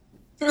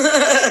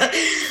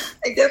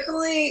 I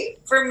definitely,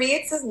 for me,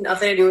 it has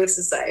nothing to do with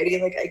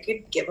society. Like, I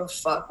could give a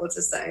fuck what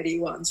society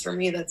wants for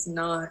me. That's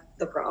not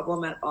the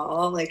problem at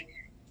all. Like,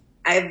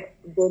 I've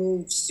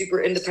been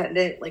super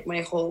independent, like,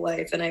 my whole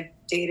life, and I've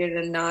dated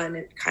a nun, and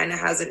it kind of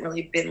hasn't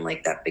really been,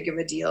 like, that big of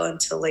a deal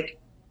until, like,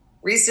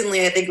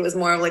 recently. I think it was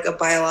more of, like, a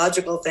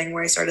biological thing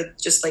where I started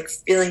just, like,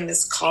 feeling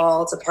this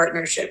call to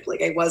partnership.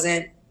 Like, it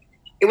wasn't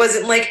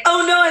like,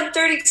 oh, no, I'm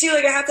 32,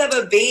 like, I have to have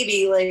a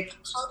baby. Like,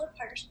 call to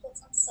partnership, that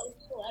sounds so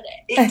poetic.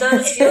 It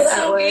does feel that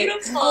so way.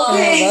 Beautiful. Oh,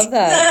 I love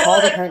that.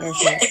 Call the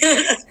partnership.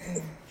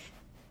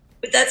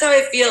 But that's how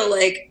I feel.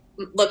 Like,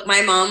 look,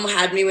 my mom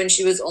had me when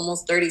she was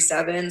almost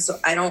 37, so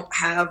I don't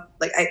have,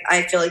 like,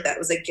 I feel like that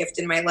was a gift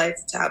in my life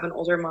to have an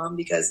older mom,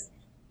 because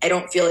I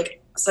don't feel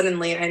like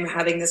suddenly I'm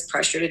having this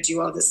pressure to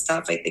do all this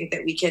stuff. I think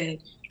that we can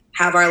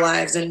have our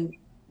lives and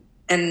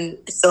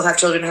still have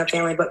children, have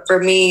family. But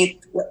for me,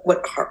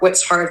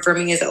 what's hard for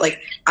me is that,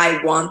 like,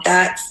 I want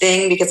that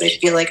thing because I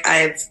feel like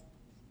I've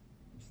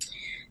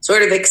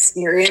sort of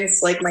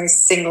experienced, like, my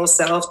single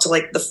self to,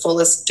 like, the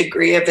fullest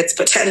degree of its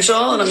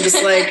potential. And I'm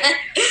just like,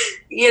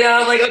 you know,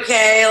 I'm like,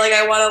 okay, like,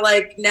 I want to,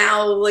 like,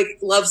 now, like,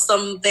 love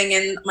something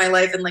in my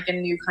life in, like, a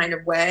new kind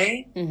of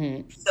way.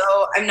 Mm-hmm.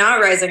 So I'm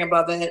not rising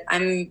above it.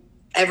 I'm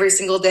every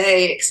single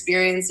day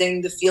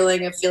experiencing the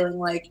feeling of feeling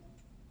like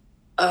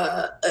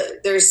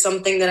there's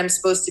something that I'm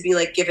supposed to be,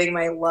 like, giving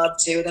my love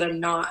to that I'm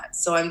not.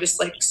 So I'm just,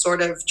 like,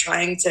 sort of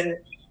trying to,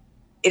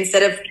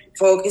 instead of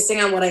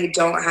focusing on what I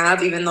don't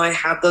have, even though I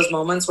have those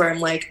moments where I'm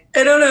like,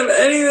 I don't have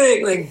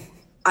anything, like,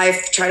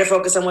 I try to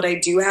focus on what I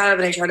do have,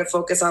 and I try to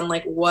focus on,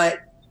 like, what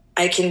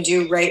I can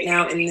do right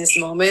now in this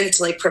moment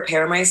to, like,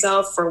 prepare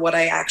myself for what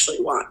I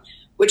actually want,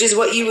 which is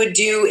what you would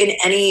do in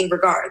any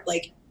regard.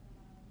 Like,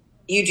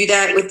 you do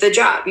that with the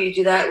job, you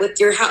do that with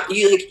your house,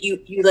 you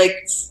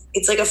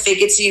it's like a fake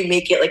it till you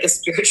make it, like, a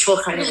spiritual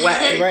kind of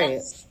way.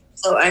 Right.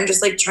 So I'm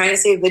just, like, trying to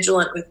stay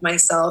vigilant with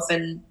myself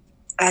and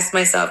ask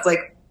myself,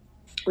 like,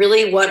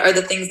 really, what are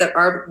the things that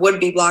would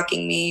be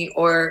blocking me,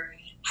 or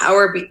how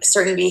are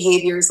certain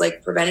behaviors,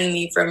 like, preventing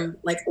me from,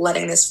 like,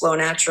 letting this flow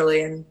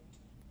naturally? And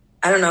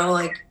I don't know,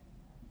 like,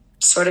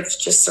 sort of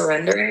just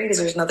surrendering, because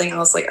there's nothing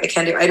else, like, I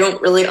can do. I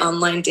don't really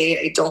online date.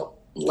 I don't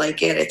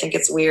like it. I think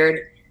it's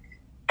weird.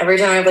 Every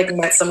time I've, like,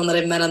 met someone that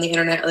I've met on the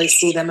internet, I, like,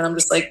 see them and I'm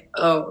just like,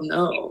 oh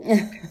no,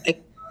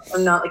 like,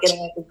 I'm not, like, getting,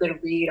 like, a good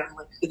read on,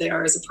 like, who they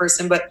are as a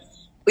person. But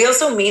we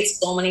also meet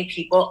so many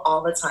people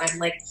all the time.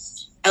 Like,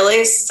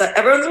 LA is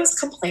everyone's always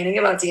complaining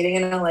about dating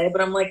in LA,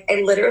 but I'm like,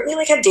 I literally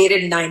like have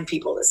dated 9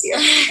 people this year.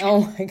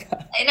 Oh my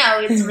God. I know,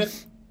 it's really,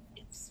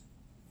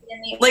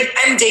 like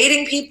I'm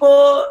dating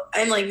people,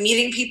 I'm like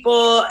meeting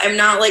people, I'm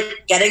not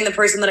like getting the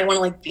person that I want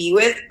to like be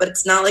with, but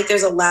it's not like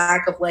there's a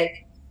lack of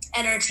like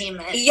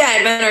entertainment. Yeah,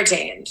 I'm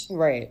entertained.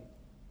 Right.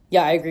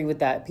 Yeah, I agree with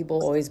that.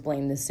 People always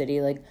blame the city.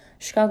 Like,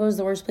 Chicago's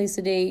the worst place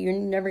to date. You're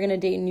never going to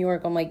date in New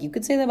York. I'm like, you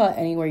could say that about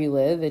anywhere you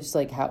live. It's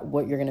like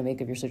what you're going to make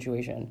of your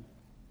situation.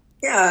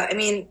 Yeah, I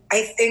mean,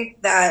 I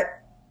think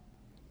that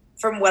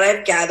from what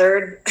I've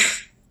gathered,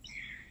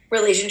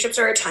 relationships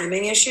are a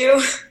timing issue.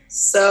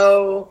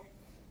 So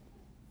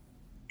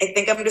I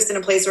think I'm just in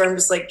a place where I'm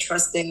just like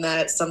trusting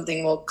that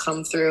something will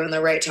come through in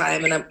the right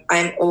time. And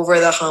I'm over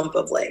the hump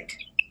of like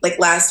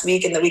last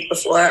week and the week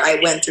before, I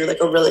went through like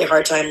a really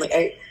hard time.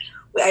 Like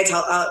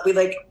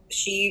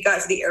she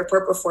got to the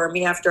airport before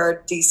me after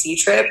our DC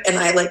trip, and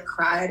I like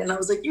cried, and I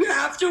was like, you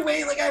have to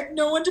wait. Like, I have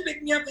no one to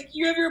pick me up. Like,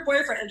 you have your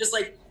boyfriend. And just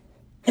like,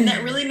 and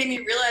that really made me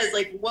realize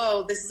like,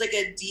 whoa, this is like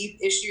a deep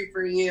issue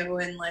for you.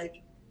 And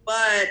like,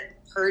 but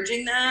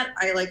purging that,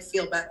 I like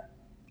feel better.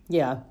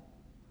 Yeah.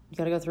 You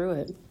got to go through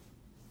it.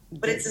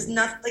 But it's just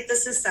not like the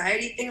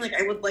society thing. Like,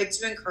 I would like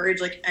to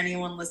encourage like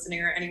anyone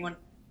listening or anyone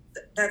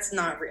that's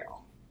not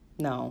real.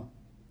 No,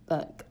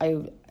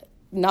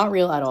 not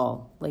real at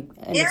all. Like,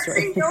 yeah,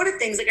 say no to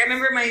things. Like, I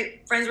remember my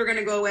friends were going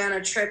to go away on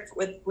a trip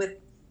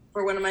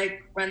for one of my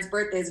friends'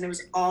 birthdays, and it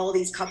was all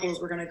these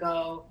couples were going to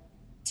go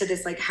to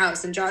this like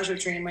house in Joshua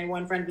Tree. And my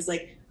one friend was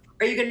like,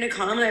 "Are you going to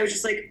come?" And I was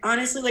just like,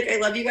 honestly, like, I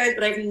love you guys,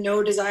 but I have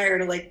no desire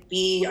to like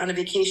be on a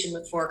vacation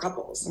with 4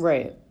 couples.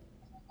 Right.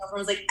 I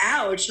was like,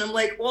 ouch. And I'm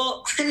like,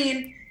 well, I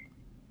mean,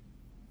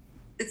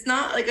 it's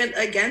not like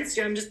against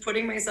you. I'm just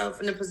putting myself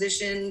in a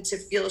position to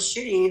feel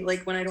shitty,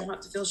 like when I don't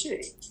have to feel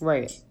shitty.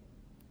 Right.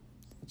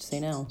 Just say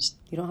no.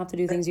 You don't have to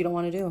do things you don't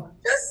want to do.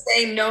 Just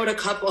say no to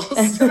couples.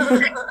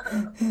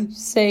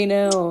 Say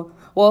no.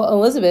 Well,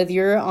 Elizabeth,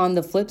 you're on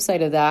the flip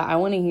side of that. I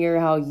want to hear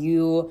how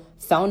you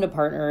found a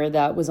partner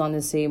that was on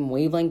the same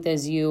wavelength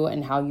as you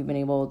and how you've been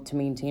able to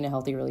maintain a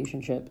healthy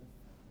relationship.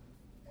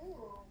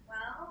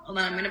 Hold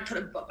on, I'm going to put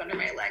a book under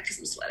my leg because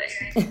I'm sweating.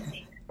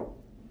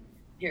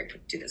 Here,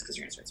 do this because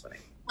you're going to start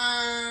sweating.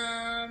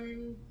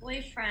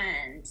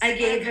 Boyfriend. I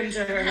gave him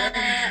to her.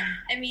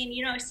 I mean,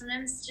 you know,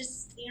 sometimes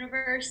just the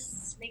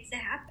universe makes it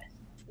happen.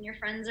 And your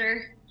friends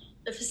are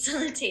the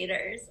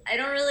facilitators. I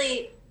don't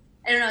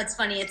know, it's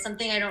funny. It's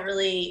something I don't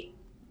really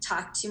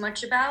talk too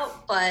much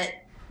about, but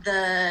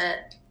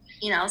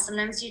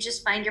sometimes you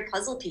just find your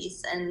puzzle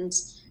piece, and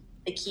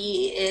the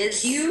key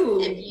is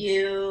if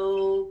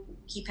you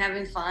keep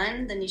having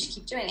fun, then you should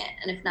keep doing it.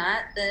 And if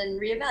not, then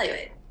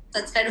reevaluate.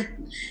 That's kind of,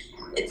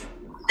 it's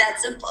that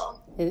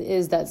simple. It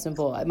is that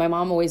simple. My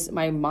mom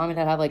and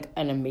dad have like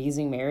an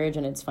amazing marriage,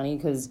 and it's funny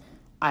because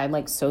I'm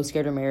like so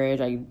scared of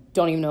marriage. I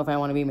don't even know if I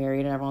want to be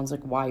married, and everyone's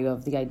like, why? You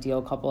have the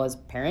ideal couple as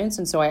parents.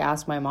 And so I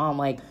asked my mom,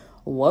 like,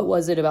 what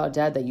was it about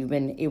Dad that you've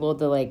been able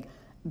to like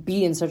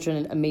be in such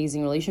an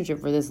amazing relationship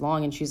for this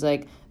long? And she's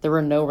like, there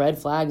were no red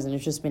flags, and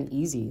it's just been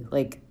easy.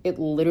 Like, it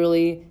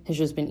literally has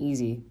just been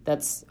easy.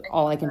 That's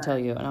all I can tell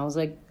you. And I was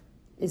like,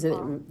 is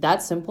it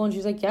that simple? And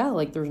she's like, yeah,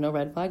 like there's no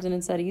red flags and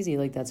it's that easy.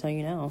 Like, that's how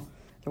you know.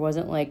 There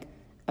wasn't like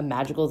a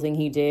magical thing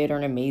he did or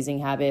an amazing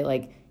habit.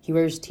 Like, he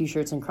wears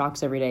t-shirts and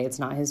Crocs every day. It's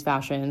not his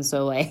fashion.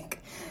 So like,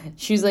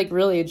 she's like,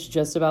 really, it's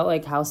just about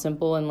like how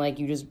simple, and like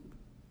you just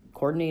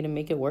coordinate and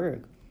make it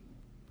work.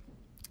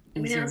 I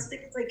mean, I also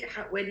think it's like,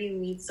 when you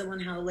meet someone,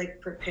 how like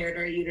prepared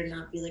are you to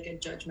not be like a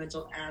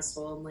judgmental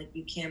asshole? And like,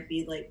 you can't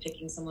be like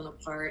picking someone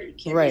apart. You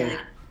can't be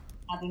like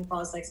having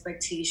false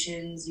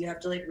expectations. You have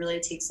to like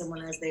really take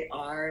someone as they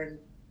are. And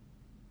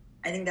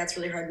I think that's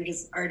really hard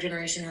because our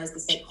generation has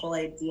this like whole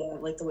idea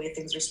of like the way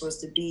things are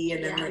supposed to be.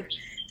 And then like,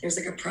 there's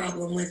like a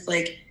problem with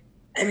like,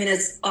 I mean,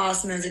 as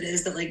awesome as it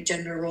is that like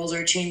gender roles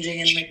are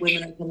changing and like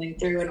women are coming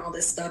through and all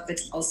this stuff,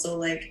 it's also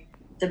like,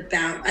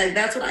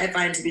 that's what I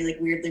find to be like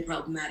weirdly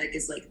problematic,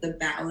 is like the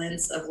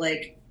balance of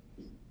like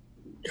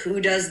who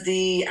does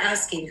the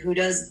asking, who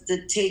does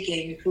the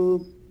taking,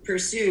 who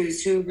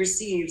pursues, who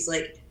receives.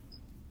 Like,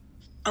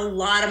 a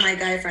lot of my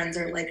guy friends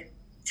are like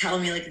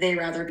telling me like they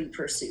rather be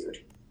pursued,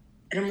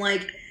 and I'm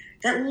like,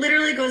 that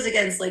literally goes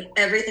against like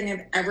everything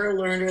I've ever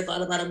learned or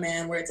thought about a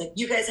man, where it's like,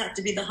 you guys have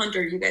to be the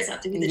hunter, you guys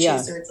have to be the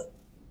chaser. It's like,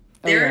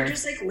 they're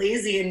just like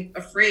lazy and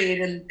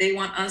afraid, and they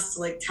want us to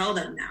like tell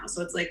them now.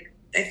 So it's like,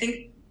 I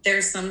think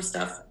there's some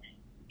stuff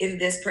in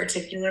this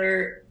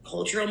particular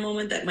cultural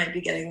moment that might be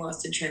getting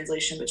lost in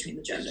translation between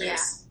the genders. Yeah.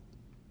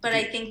 But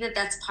I think that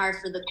that's par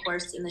for the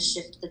course in the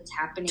shift that's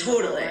happening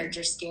on a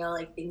larger scale.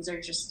 Like, things are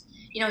just,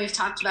 you know, we've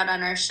talked about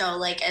on our show,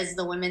 like, as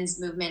the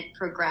women's movement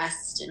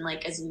progressed and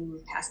like as we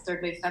moved past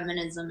third wave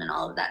feminism and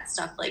all of that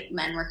stuff, like,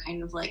 men were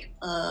kind of like,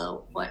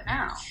 what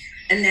now?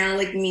 And now,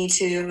 like, Me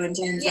Too and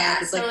Time's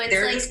Up, it's so like,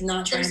 they're like, just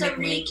not trying to make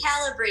moves. There's a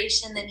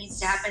recalibration that needs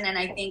to happen, and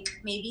I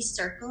think maybe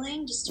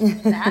circling just to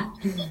move back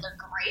is like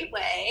a great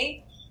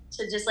way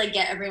to just like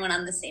get everyone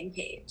on the same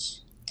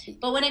page.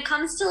 But when it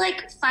comes to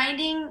like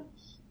finding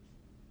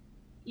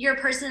your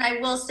person, I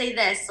will say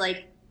this,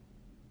 like,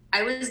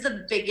 I was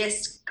the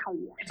biggest,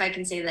 if I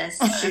can say this,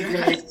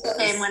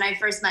 and when I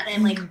first met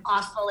him, like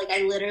awful. Like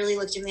I literally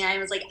looked him in the eye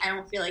and was like, I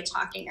don't feel like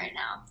talking right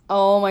now.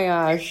 Oh my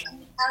gosh.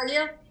 How are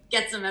you?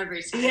 Gets him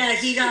every time. Yeah,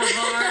 he got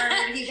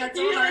hard. He got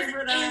so hard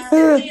for that.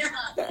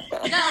 No,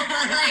 but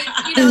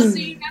like, you know, so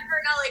you never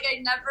know. Like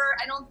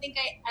I don't think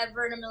I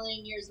ever in a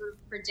million years would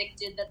have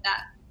predicted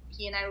that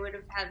he and I would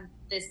have had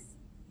this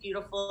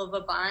beautiful of a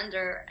bond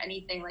or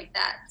anything like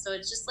that. So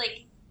it's just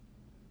like,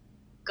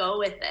 go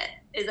with it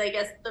is I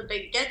guess the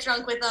big get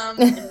drunk with them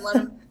and let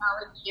them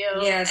out with you.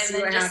 Yeah,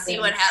 and then just see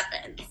what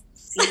happens.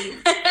 See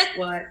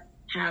what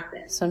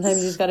happens. Sometimes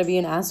you just got to be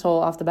an asshole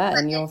off the bat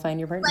and you'll find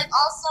your partner. Like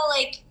also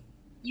like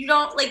you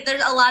don't like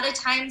there's a lot of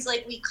times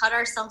like we cut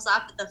ourselves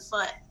off at the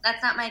foot.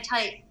 That's not my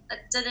type.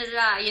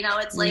 You know,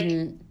 it's like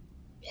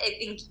I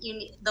think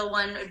the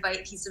one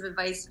piece of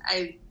advice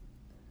I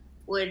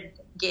would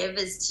give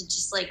is to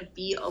just like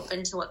be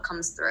open to what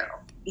comes through.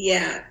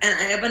 Yeah, and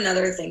I have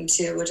another thing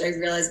too, which I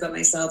realized about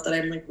myself that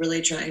I'm like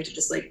really trying to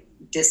just like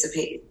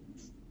dissipate.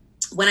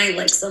 When I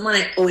like someone,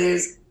 I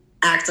always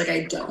act like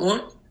I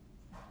don't.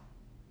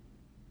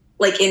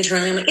 Like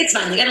internally, I'm like, it's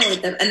fine, like I don't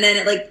like them. And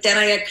then then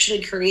I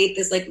actually create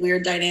this like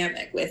weird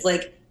dynamic with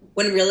like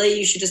when really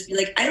you should just be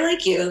like, I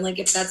like you. And like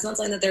if that's not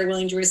something that they're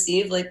willing to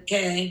receive, like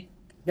okay.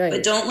 Right.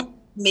 But don't like,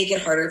 make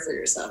it harder for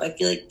yourself. I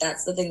feel like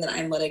that's the thing that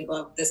I'm letting go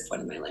of at this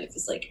point in my life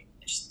is like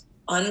just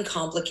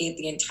uncomplicate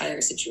the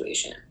entire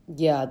situation.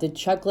 Yeah, the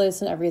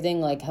checklists and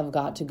everything like have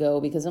got to go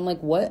because I'm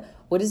like, what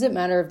does it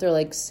matter if they're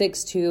like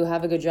 6'2",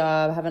 have a good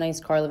job, have a nice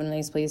car, live in a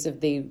nice place if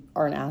they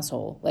are an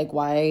asshole? Like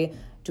why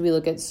do we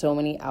look at so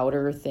many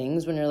outer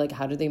things when you're like,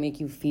 how do they make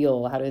you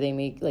feel? How do they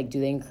make like,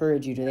 do they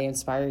encourage you? Do they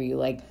inspire you?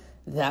 Like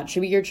that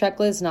should be your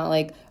checklist, not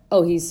like,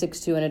 oh, he's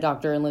 6'2" and a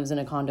doctor and lives in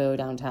a condo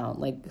downtown.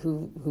 Like,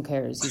 who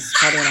cares? He's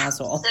probably an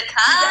asshole.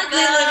 Chicago.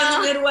 Live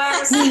in the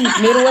Midwest.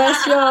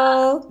 Midwest,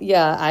 y'all.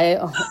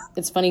 Yeah,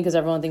 it's funny because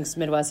everyone thinks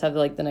Midwest have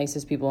like the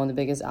nicest people and the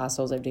biggest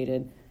assholes I've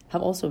dated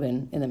have also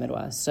been in the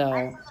Midwest. So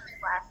I'm from the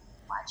Midwest.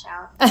 Watch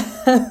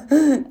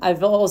out. I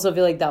also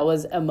feel like that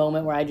was a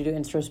moment where I had to do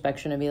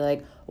introspection and be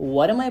like,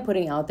 what am I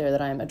putting out there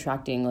that I'm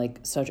attracting like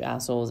such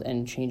assholes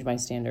and change my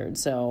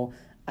standards? So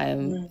I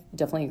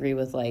definitely agree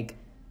with like,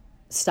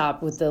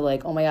 stop with the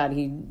like, oh my god,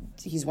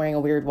 he's wearing a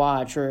weird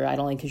watch, or I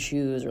don't like his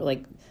shoes, or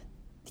like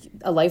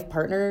a life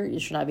partner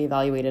should not be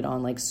evaluated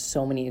on like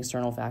so many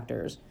external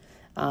factors.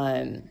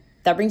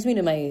 That brings me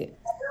to my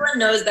everyone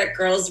knows that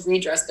girls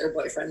redress their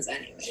boyfriends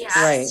anyway. Yes,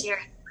 right.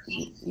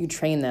 You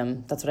train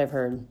them. That's what I've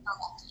heard.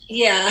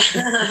 Yeah.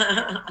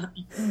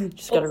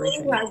 Just gotta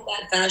retrain. He has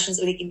that fashion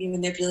so he can be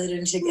manipulated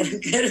into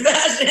good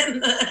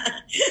fashion.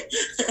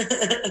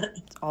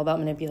 It's all about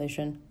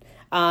manipulation.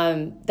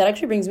 That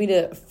actually brings me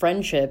to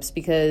friendships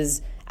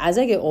because as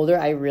I get older,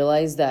 I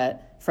realize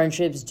that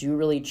friendships do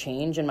really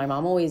change. And my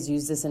mom always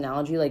used this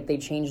analogy, like they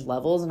change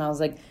levels. And I was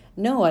like,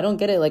 no, I don't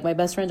get it. Like my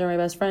best friends are my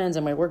best friends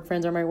and my work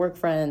friends are my work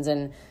friends.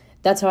 And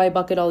that's how I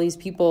bucket all these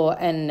people.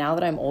 And now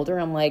that I'm older,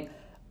 I'm like,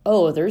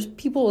 oh, there's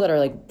people that are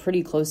like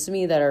pretty close to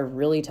me that are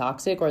really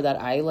toxic or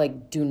that I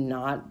like do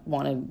not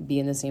want to be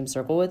in the same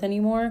circle with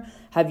anymore.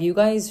 Have you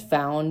guys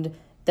found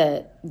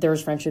that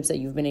there's friendships that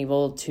you've been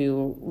able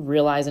to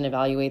realize and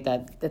evaluate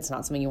that it's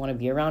not something you want to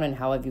be around, and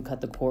how have you cut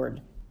the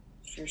cord?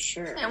 For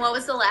sure. And what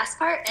was the last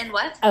part? And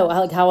what? Oh,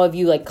 like how have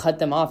you like cut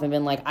them off and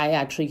been like, I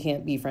actually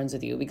can't be friends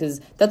with you?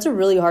 Because that's a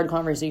really hard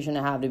conversation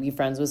to have, to be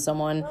friends with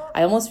someone.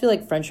 I almost feel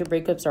like friendship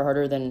breakups are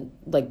harder than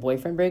like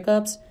boyfriend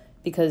breakups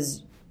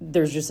because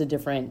there's just a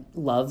different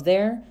love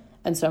there.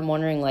 And so I'm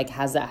wondering, like,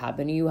 has that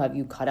happened to you? Have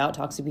you cut out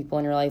toxic people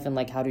in your life, and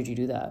like how did you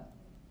do that?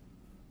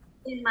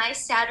 In my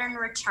Saturn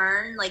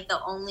return, like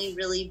the only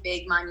really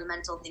big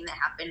monumental thing that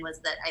happened was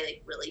that I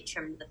like really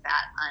trimmed the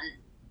fat on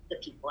the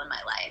people in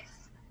my life.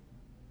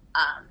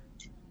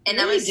 And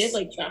I really did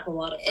like drop a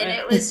lot of friends. And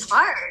it was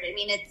hard. I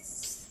mean,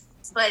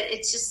 but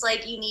it's just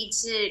like you need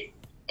to,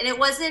 and it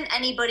wasn't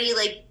anybody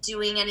like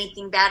doing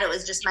anything bad. It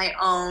was just my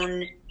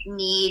own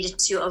need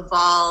to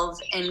evolve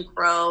and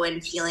grow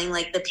and feeling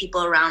like the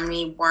people around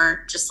me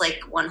weren't just like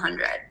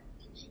 100.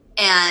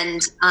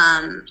 And,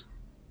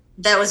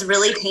 that was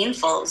really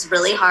painful. It was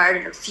really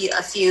hard. A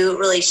few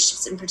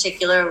relationships in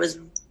particular was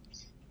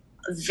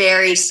a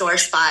very sore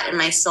spot in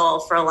my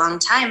soul for a long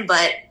time.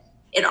 But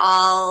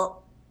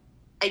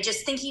I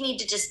just think you need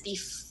to just be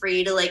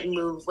free to like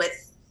move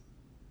with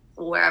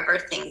wherever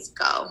things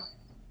go.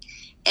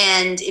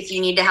 And if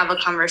you need to have a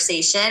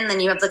conversation,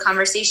 then you have the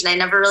conversation. I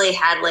never really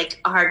had like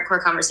a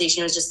hardcore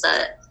conversation. It was just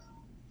a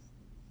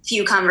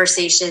few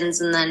conversations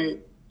and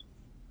then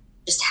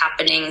just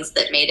happenings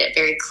that made it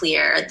very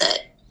clear that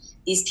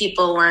these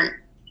people weren't,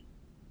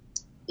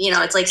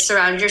 it's like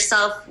surround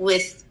yourself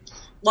with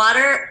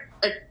water.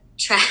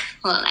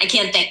 Hold on, I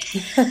can't think.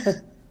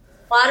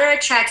 Water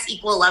attracts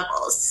equal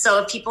levels.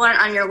 So if people aren't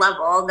on your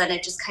level, then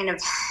it just kind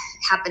of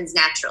happens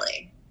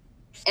naturally.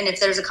 And if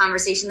there's a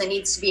conversation that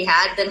needs to be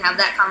had, then have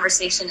that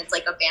conversation. It's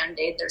like a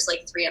Band-Aid. There's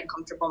like 3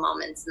 uncomfortable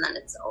moments and then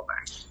it's over.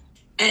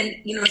 And,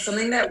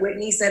 something that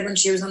Whitney said when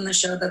she was on the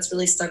show that's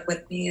really stuck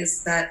with me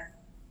is that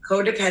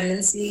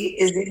codependency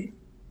isn't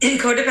And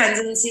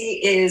codependency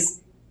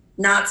is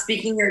not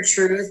speaking your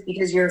truth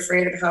because you're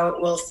afraid of how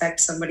it will affect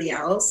somebody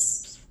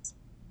else.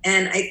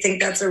 And I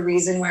think that's a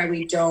reason why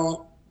we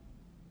don't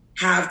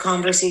have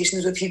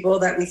conversations with people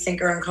that we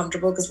think are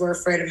uncomfortable, because we're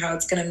afraid of how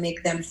it's going to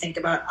make them think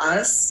about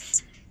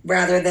us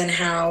rather than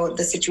how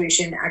the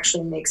situation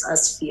actually makes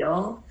us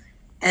feel.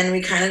 And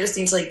we kind of just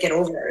need to like get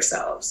over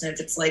ourselves. And if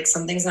it's like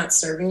something's not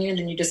serving you,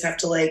 then you just have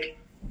to like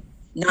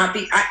not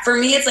be. For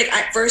me, it's like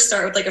I first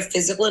start with like a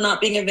physical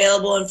not being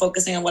available and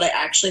focusing on what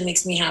actually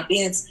makes me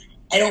happy. And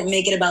I don't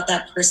make it about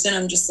that person.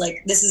 I'm just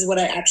like, this is what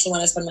I actually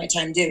want to spend my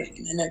time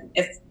doing. And then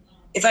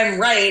if I'm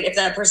right, if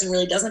that person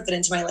really doesn't fit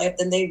into my life,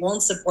 then they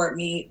won't support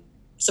me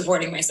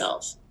supporting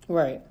myself.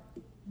 Right.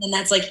 And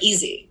that's like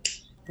easy.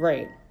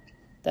 Right.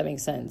 That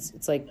makes sense.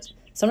 It's like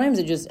sometimes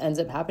it just ends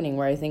up happening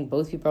where I think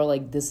both people are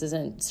like, this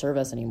doesn't serve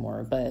us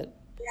anymore, but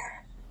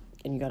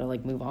and you got to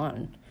like move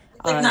on.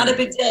 It's like not a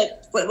big deal.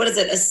 What is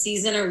it? A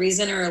season, a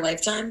reason, or a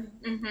lifetime?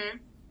 Mm-hmm.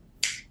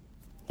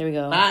 There we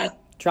go. Bye.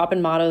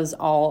 Dropping mottos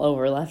all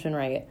over, left and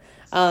right.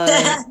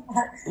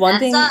 One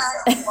thing.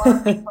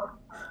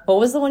 What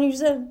was the one you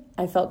said?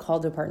 I felt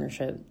called to a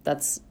partnership.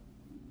 That's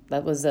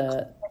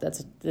the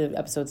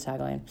episode's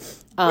tagline.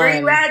 Where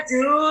you at,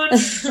 dude?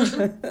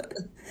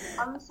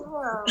 I'm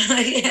sorry.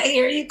 I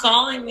hear you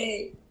calling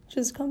me.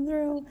 Just come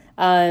through.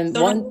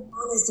 One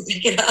is to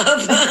pick it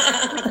up.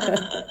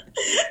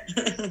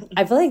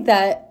 I feel like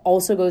that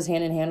also goes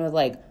hand in hand with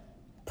like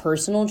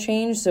personal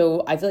change.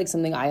 So I feel like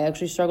something I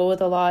actually struggle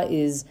with a lot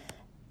is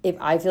if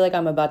I feel like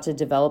I'm about to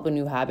develop a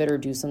new habit or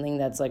do something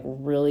that's like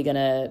really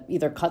gonna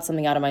either cut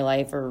something out of my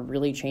life or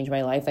really change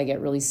my life, I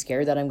get really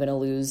scared that I'm gonna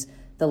lose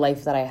the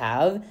life that I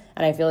have.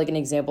 And I feel like an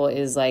example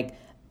is like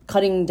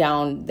cutting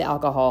down the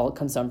alcohol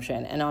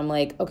consumption. And I'm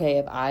like, okay,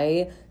 if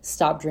I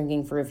stop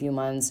drinking for a few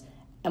months,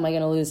 am I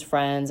gonna lose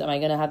friends? Am I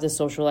gonna have the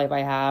social life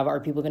I have? Are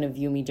people gonna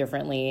view me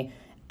differently?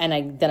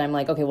 And then I'm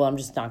like, okay, well, I'm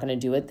just not gonna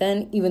do it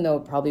then, even though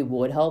it probably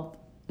would help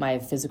my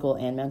physical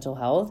and mental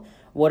health.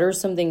 What are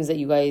some things that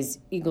you guys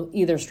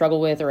either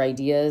struggle with or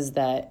ideas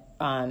that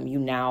you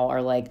now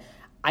are like,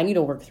 I need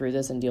to work through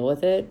this and deal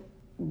with it,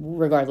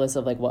 regardless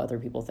of like what other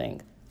people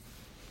think?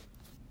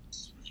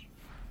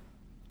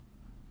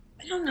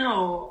 I don't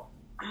know.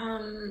 I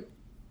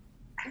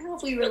don't know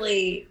if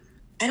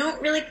I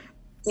don't really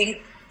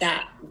think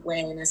that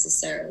way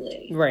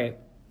necessarily. Right.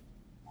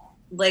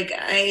 Like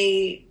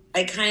I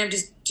kind of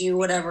just do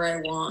whatever I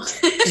want.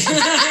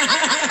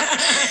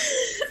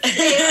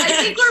 I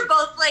think we're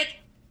both like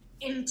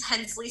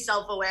intensely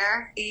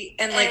self-aware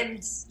and like and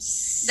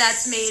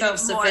that's made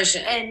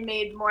self-sufficient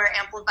made more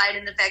amplified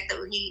in the fact that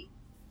we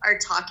are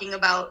talking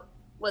about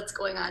what's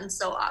going on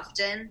so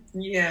often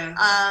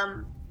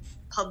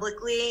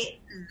publicly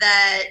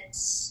that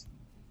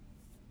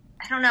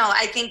I don't know,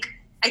 I think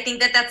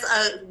that that's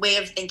a way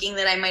of thinking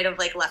that I might have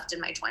like left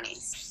in my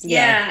 20s.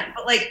 Yeah,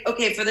 but like,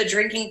 okay, for the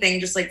drinking thing,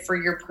 just like for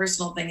your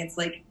personal thing, it's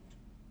like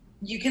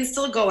you can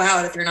still go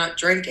out if you're not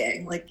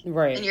drinking, like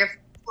right, and your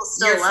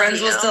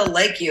friends will still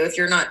like you if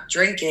you're not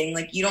drinking.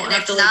 Like you don't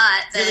have to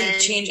really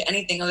change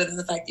anything other than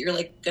the fact that you're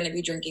like going to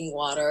be drinking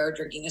water or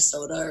drinking a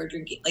soda or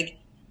drinking, like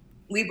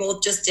we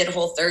both just did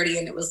Whole30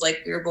 and it was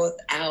like we were both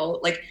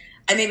out. Like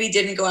I maybe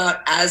didn't go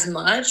out as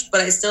much,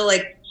 but I still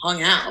like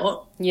hung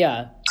out.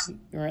 Yeah, you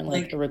weren't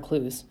like a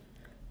recluse.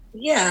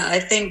 Yeah, I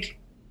think.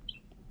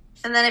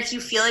 And then if you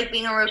feel like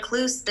being a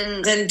recluse,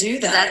 then do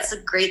that. That's a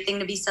great thing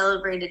to be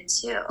celebrated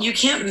too. You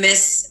can't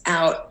miss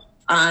out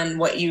on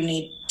what you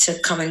need to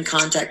come in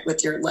contact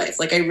with your life.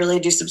 Like I really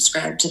do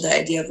subscribe to the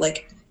idea of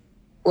like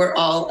we're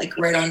all like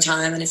right on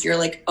time, and if you're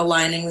like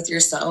aligning with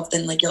yourself,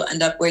 then like you'll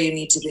end up where you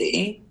need to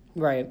be.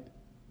 Right.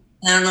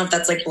 And I don't know if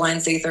that's like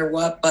blind faith or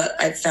what,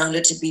 but I've found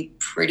it to be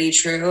pretty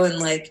true. And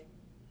like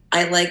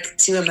I like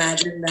to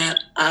imagine that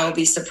I'll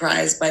be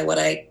surprised by what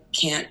I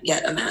can't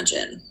yet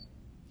imagine.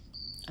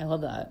 I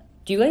love that.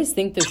 Do you guys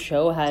think the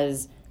show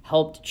has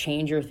helped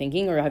change your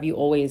thinking, or have you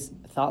always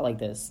thought like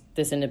this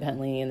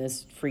independently and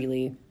this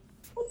freely?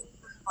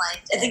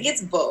 I think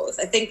it's both.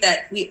 I think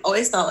that we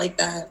always thought like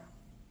that,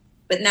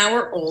 but now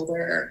we're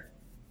older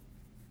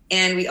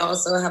and we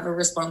also have a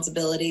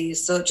responsibility.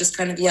 So it just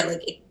kind of,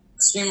 like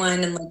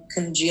streamlined and like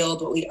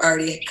congealed what we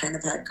already kind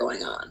of had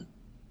going on.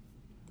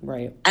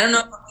 Right. I don't know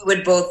if we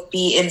would both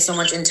be in so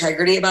much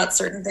integrity about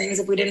certain things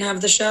if we didn't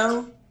have the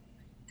show.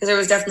 Because there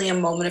was definitely a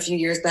moment a few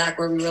years back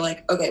where we were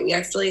like, okay, we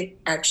actually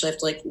have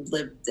to like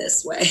live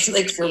this way,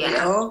 like for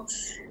real.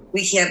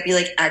 We can't be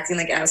like acting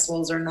like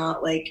assholes or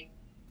not like,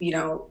 you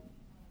know,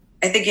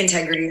 I think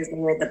integrity is the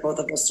word that both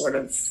of us sort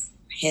of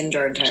hinge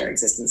our entire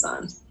existence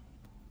on.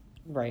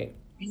 Right.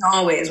 In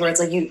all ways, where it's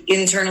like you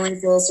internally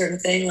feel a certain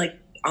thing, like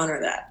honor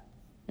that.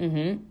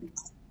 Mm-hmm.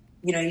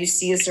 You know, you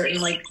see a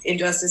certain like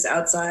injustice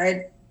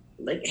outside,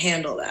 like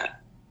handle that.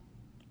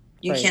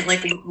 You can't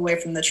like look away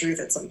from the truth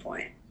at some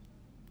point.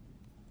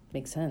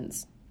 Makes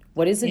sense.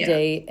 What is a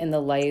day in the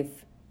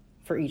life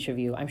for each of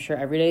you? I'm sure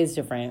every day is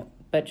different,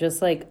 but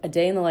just like a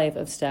day in the life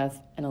of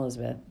Steph and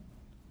Elizabeth.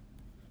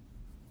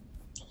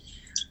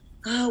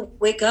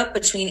 Wake up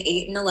between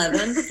 8 and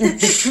 11.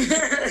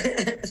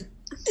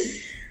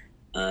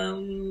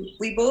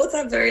 We both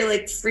have very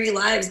like free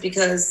lives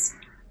because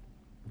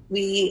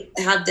we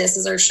have this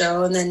as our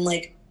show, and then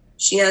like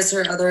she has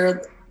her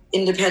other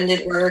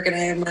independent work and I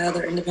have my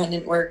other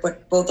independent work,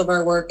 but both of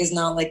our work is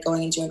not like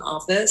going into an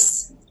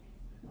office.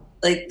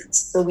 Like,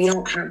 so we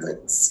don't have like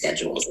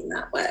schedules in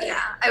that way.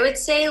 Yeah, I would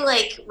say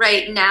like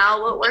right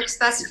now what works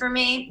best for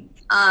me,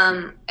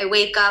 I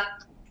wake up,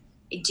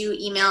 I do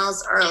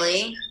emails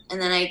early, and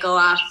then I go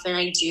off and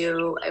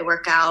I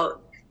work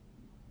out.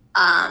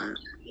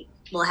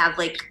 We'll have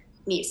like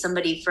meet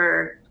somebody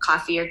for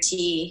coffee or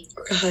tea.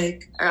 Or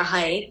a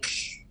hike.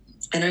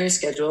 And our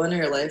schedule in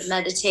our life.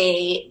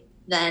 Meditate,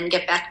 then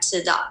get back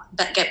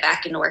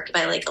into work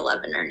by like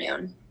 11 or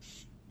noon.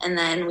 And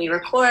then we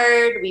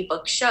record, we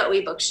book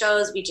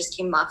shows. We just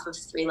came off of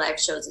 3 live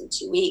shows in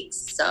 2 weeks.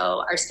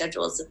 So our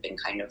schedules have been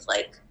kind of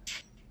like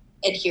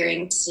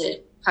adhering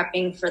to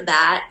prepping for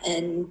that.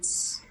 And,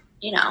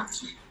 you know,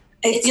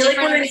 I feel like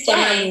we're in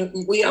summer.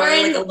 We are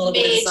like a little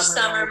bit of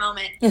summer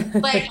moment.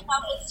 But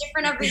it's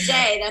different every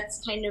day.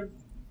 That's kind of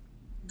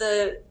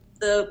the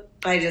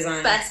by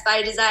design.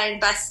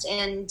 Best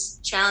and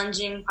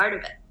challenging part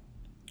of it.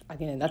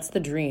 Again, that's the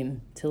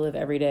dream, to live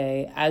every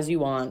day as you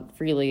want,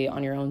 freely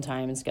on your own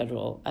time and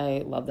schedule.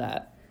 I love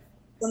that.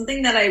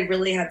 Something that I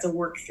really had to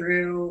work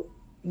through,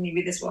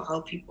 maybe this will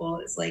help people,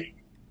 is like,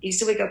 I used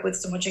to wake up with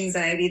so much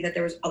anxiety that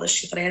there was all this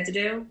shit that I had to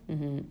do.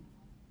 Mm-hmm.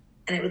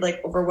 And it would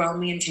like overwhelm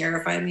me and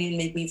terrify me and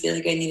make me feel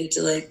like I needed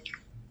to like,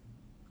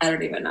 I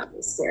don't even know, it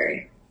was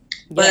scary.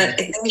 Yeah.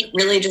 But I think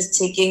really just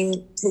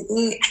taking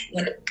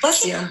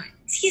bless you.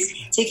 Excuse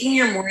me. Taking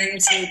your morning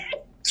to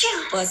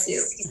bless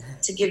you,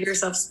 to give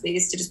yourself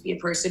space to just be a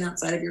person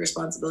outside of your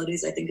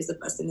responsibilities, I think is the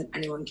best thing that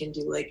anyone can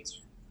do. Like,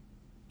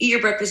 eat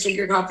your breakfast, drink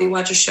your coffee,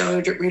 watch a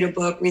show, read a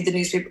book, read the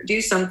newspaper,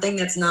 do something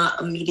that's not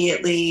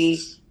immediately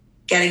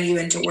getting you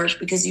into work,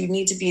 because you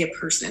need to be a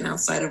person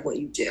outside of what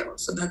you do.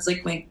 So that's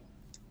like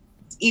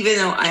even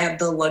though I have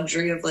the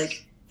luxury of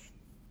like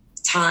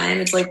time,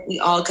 it's like we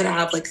all could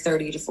have like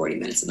 30 to 40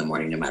 minutes in the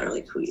morning, no matter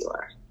like who you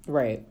are.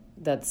 Right.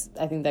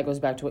 I think that goes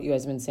back to what you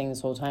guys have been saying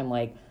this whole time.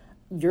 Like,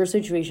 your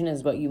situation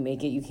is what you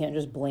make it. You can't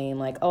just blame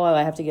like, oh,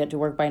 I have to get to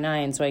work by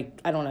 9, so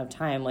I don't have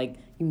time. Like,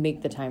 you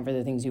make the time for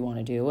the things you want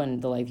to do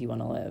and the life you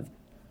want to live.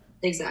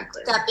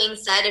 Exactly. That being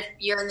said, if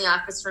you're in the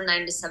office from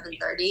 9 to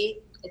 7:30,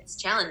 it's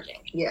challenging.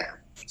 Yeah.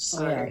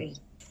 Sorry.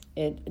 Oh,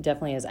 yeah. It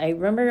definitely is. I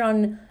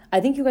remember I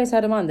think you guys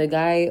had him on, the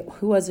guy,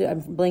 who was it?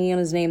 I'm blanking on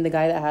his name. The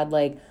guy that had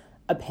like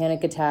a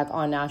panic attack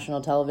on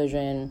national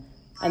television,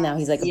 and now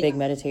he's like a big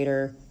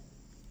meditator.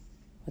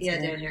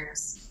 Dan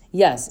Harris.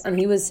 Yes, and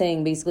he was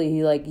saying basically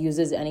he like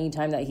uses any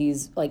time that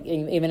he's like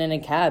even in a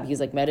cab, he's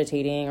like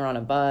meditating, or on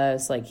a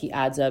bus, like he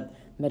adds up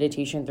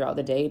meditation throughout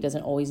the day. It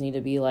doesn't always need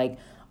to be like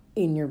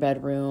in your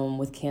bedroom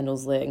with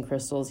candles lit and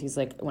crystals. He's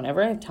like,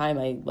 whenever I have time,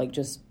 I like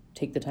just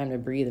take the time to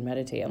breathe and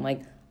meditate. I'm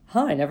like,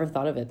 I never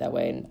thought of it that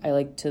way, and I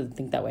like to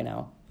think that way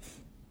now.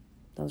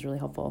 That was really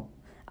helpful.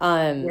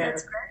 Yeah,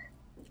 that's great.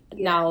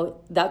 Now,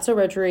 That's So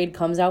Retrograde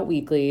comes out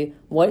weekly.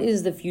 What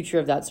is the future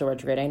of That's So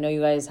Retrograde? I know you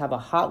guys have a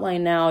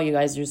hotline now. You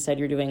guys just said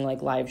you're doing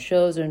like live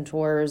shows and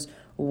tours.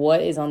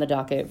 What is on the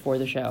docket for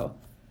the show?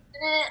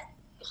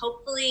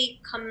 Hopefully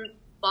come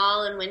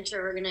fall and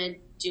winter, we're going to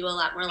do a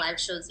lot more live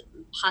shows,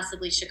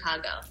 possibly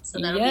Chicago. So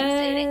that'll be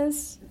exciting.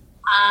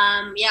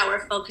 Yeah,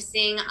 we're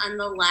focusing on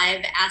the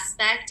live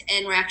aspect,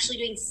 and we're actually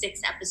doing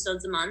 6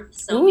 episodes a month.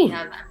 So we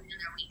have every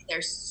other week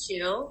there's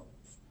 2.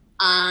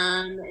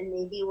 And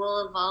maybe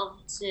we'll evolve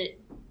to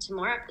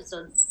more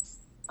episodes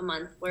a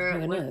month where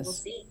we'll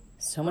see.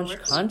 So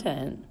much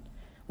content.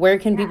 Where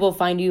can people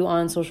find you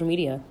on social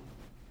media?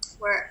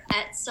 We're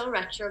at So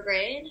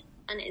Retrograde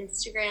on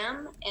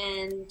Instagram,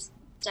 and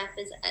Steph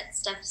is at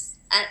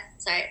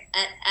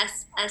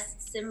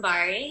SS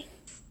Simbari,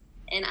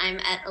 and I'm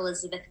at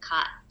Elizabeth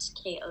Kott,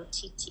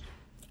 Kott.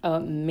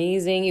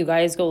 Amazing. You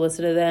guys go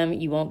listen to them.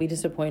 You won't be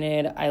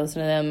disappointed. I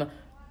listen to them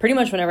pretty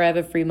much whenever I have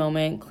a free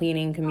moment,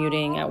 cleaning,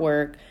 commuting, at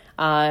work.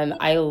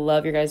 I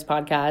love your guys'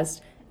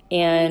 podcast.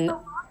 And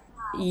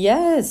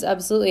yes,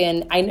 absolutely.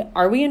 And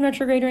are we in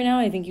retrograde right now?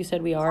 I think you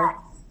said we are.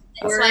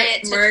 We're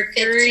at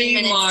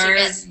Mercury,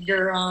 Mars,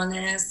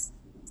 Uranus.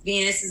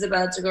 Venus is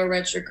about to go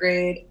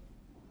retrograde.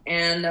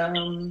 And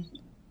Gosh.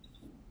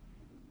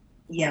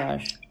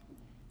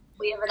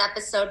 We have an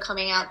episode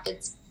coming out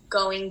that's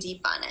going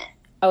deep on it.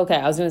 Okay,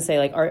 I was going to say,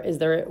 like, is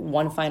there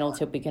one final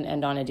tip we can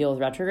end on a deal with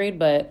retrograde?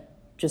 But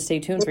just stay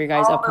tuned for your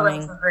guys'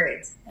 upcoming.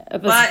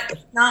 But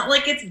it's not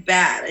like it's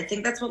bad. I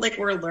think that's what like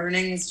we're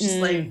learning. It's just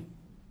like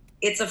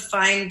it's a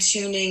fine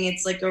tuning.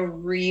 It's like a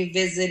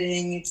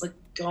revisiting. It's like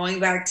going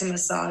back to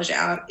massage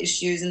out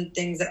issues and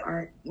things that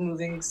aren't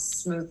moving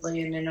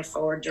smoothly and in a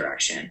forward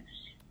direction.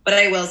 But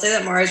I will say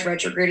that Mars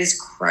retrograde is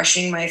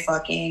crushing my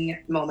fucking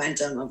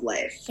momentum of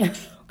life. Oh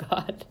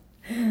God.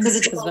 Because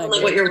it's like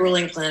what your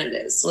ruling planet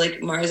is. So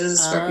like Mars is a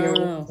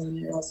Scorpio,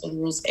 and it also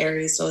rules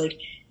Aries. So like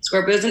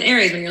Scorpios and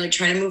Aries, when you're like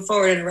trying to move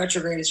forward in a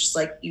retrograde, it's just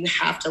like you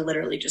have to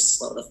literally just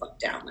slow the fuck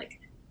down. Like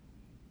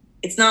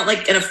it's not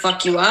like gonna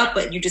fuck you up,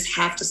 but you just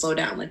have to slow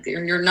down. Like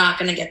you're not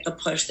gonna get the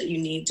push that you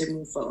need to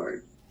move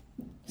forward.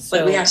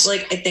 But we have to,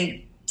 like, I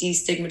think,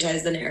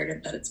 destigmatize the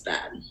narrative that it's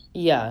bad.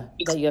 Yeah,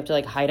 that you have to,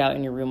 like, hide out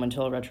in your room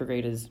until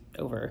retrograde is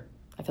over.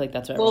 I feel like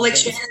that's what. Well, like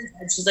Shannon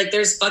said, she's like,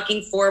 there's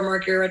fucking 4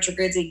 Mercury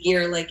retrogrades a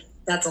year. Like,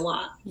 that's a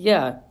lot.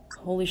 Yeah.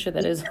 Holy shit,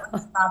 that is.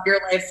 Stop your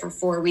life for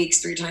 4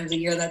 weeks, 3 times a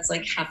year. That's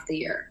like half the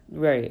year.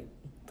 Right.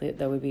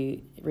 That would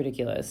be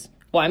ridiculous.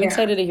 Well, I'm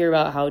excited to hear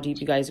about how deep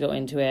you guys go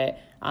into it.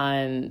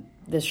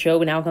 This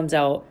show now comes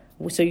out.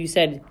 So you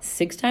said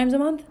 6 times a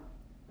month?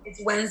 It's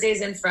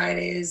Wednesdays and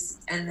Fridays,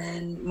 and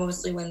then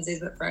mostly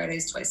Wednesdays, but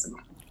Fridays twice a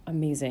month.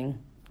 Amazing.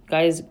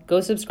 Guys,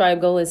 go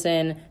subscribe, go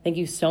listen. Thank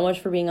you so much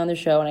for being on the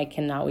show, and I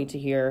cannot wait to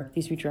hear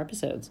these future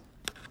episodes.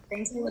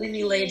 Thanks for letting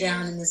me lay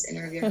down in this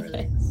interview.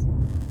 Really.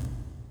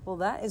 Well,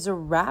 that is a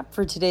wrap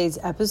for today's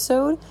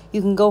episode.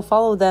 You can go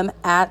follow them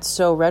at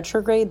So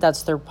Retrograde.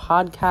 That's their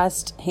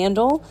podcast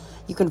handle.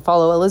 You can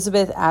follow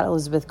Elizabeth at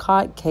Elizabeth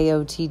Kott,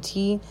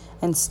 Kott,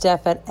 and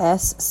Steph at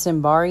S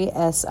Simbari,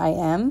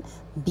 Simbari.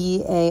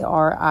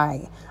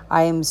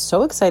 I am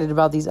so excited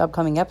about these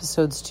upcoming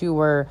episodes too,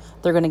 where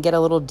they're going to get a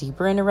little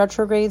deeper into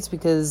retrogrades,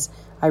 because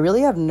I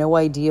really have no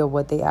idea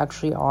what they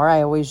actually are.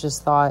 I always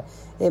just thought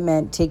it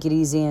meant take it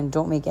easy and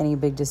don't make any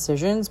big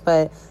decisions,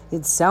 but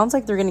it sounds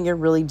like they're going to get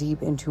really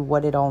deep into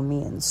what it all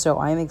means. So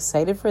I'm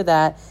excited for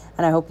that,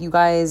 and I hope you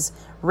guys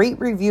rate,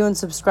 review, and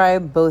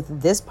subscribe both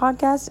this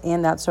podcast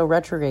and That's So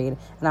Retrograde,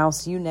 and I'll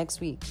see you next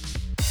week.